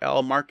 Patrick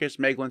L, Marcus,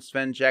 Maeglin,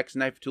 Sven, Jackson,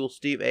 Knife Tool,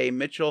 Steve A,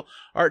 Mitchell,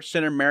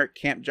 ArchSinner, Marek,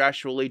 Camp,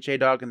 Joshua Lee,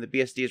 JDawg, and the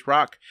BSD's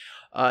Rock.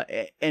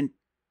 And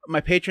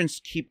my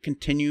patrons keep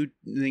continuing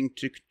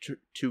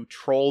to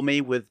troll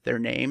me with their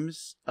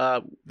names.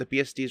 The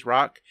BSD's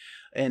Rock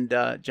and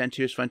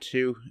Gentoo is Fun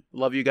 2.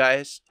 Love you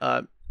guys.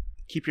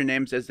 Keep your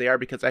names as they are,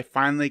 because I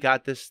finally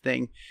got this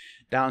thing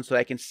down so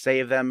I can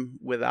save them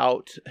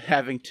without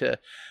having to,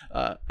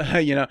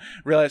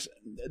 realize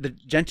the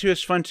Gentoo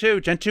is fun too.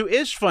 Gentoo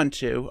is fun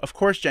too. Of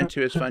course,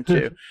 Gentoo is fun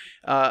too.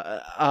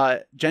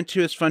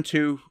 Gentoo is fun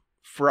too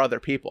for other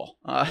people.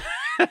 All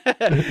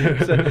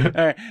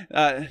right,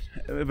 but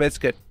it's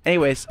good.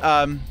 Anyways,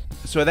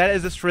 so that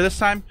is this for this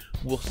time.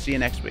 We'll see you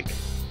next week.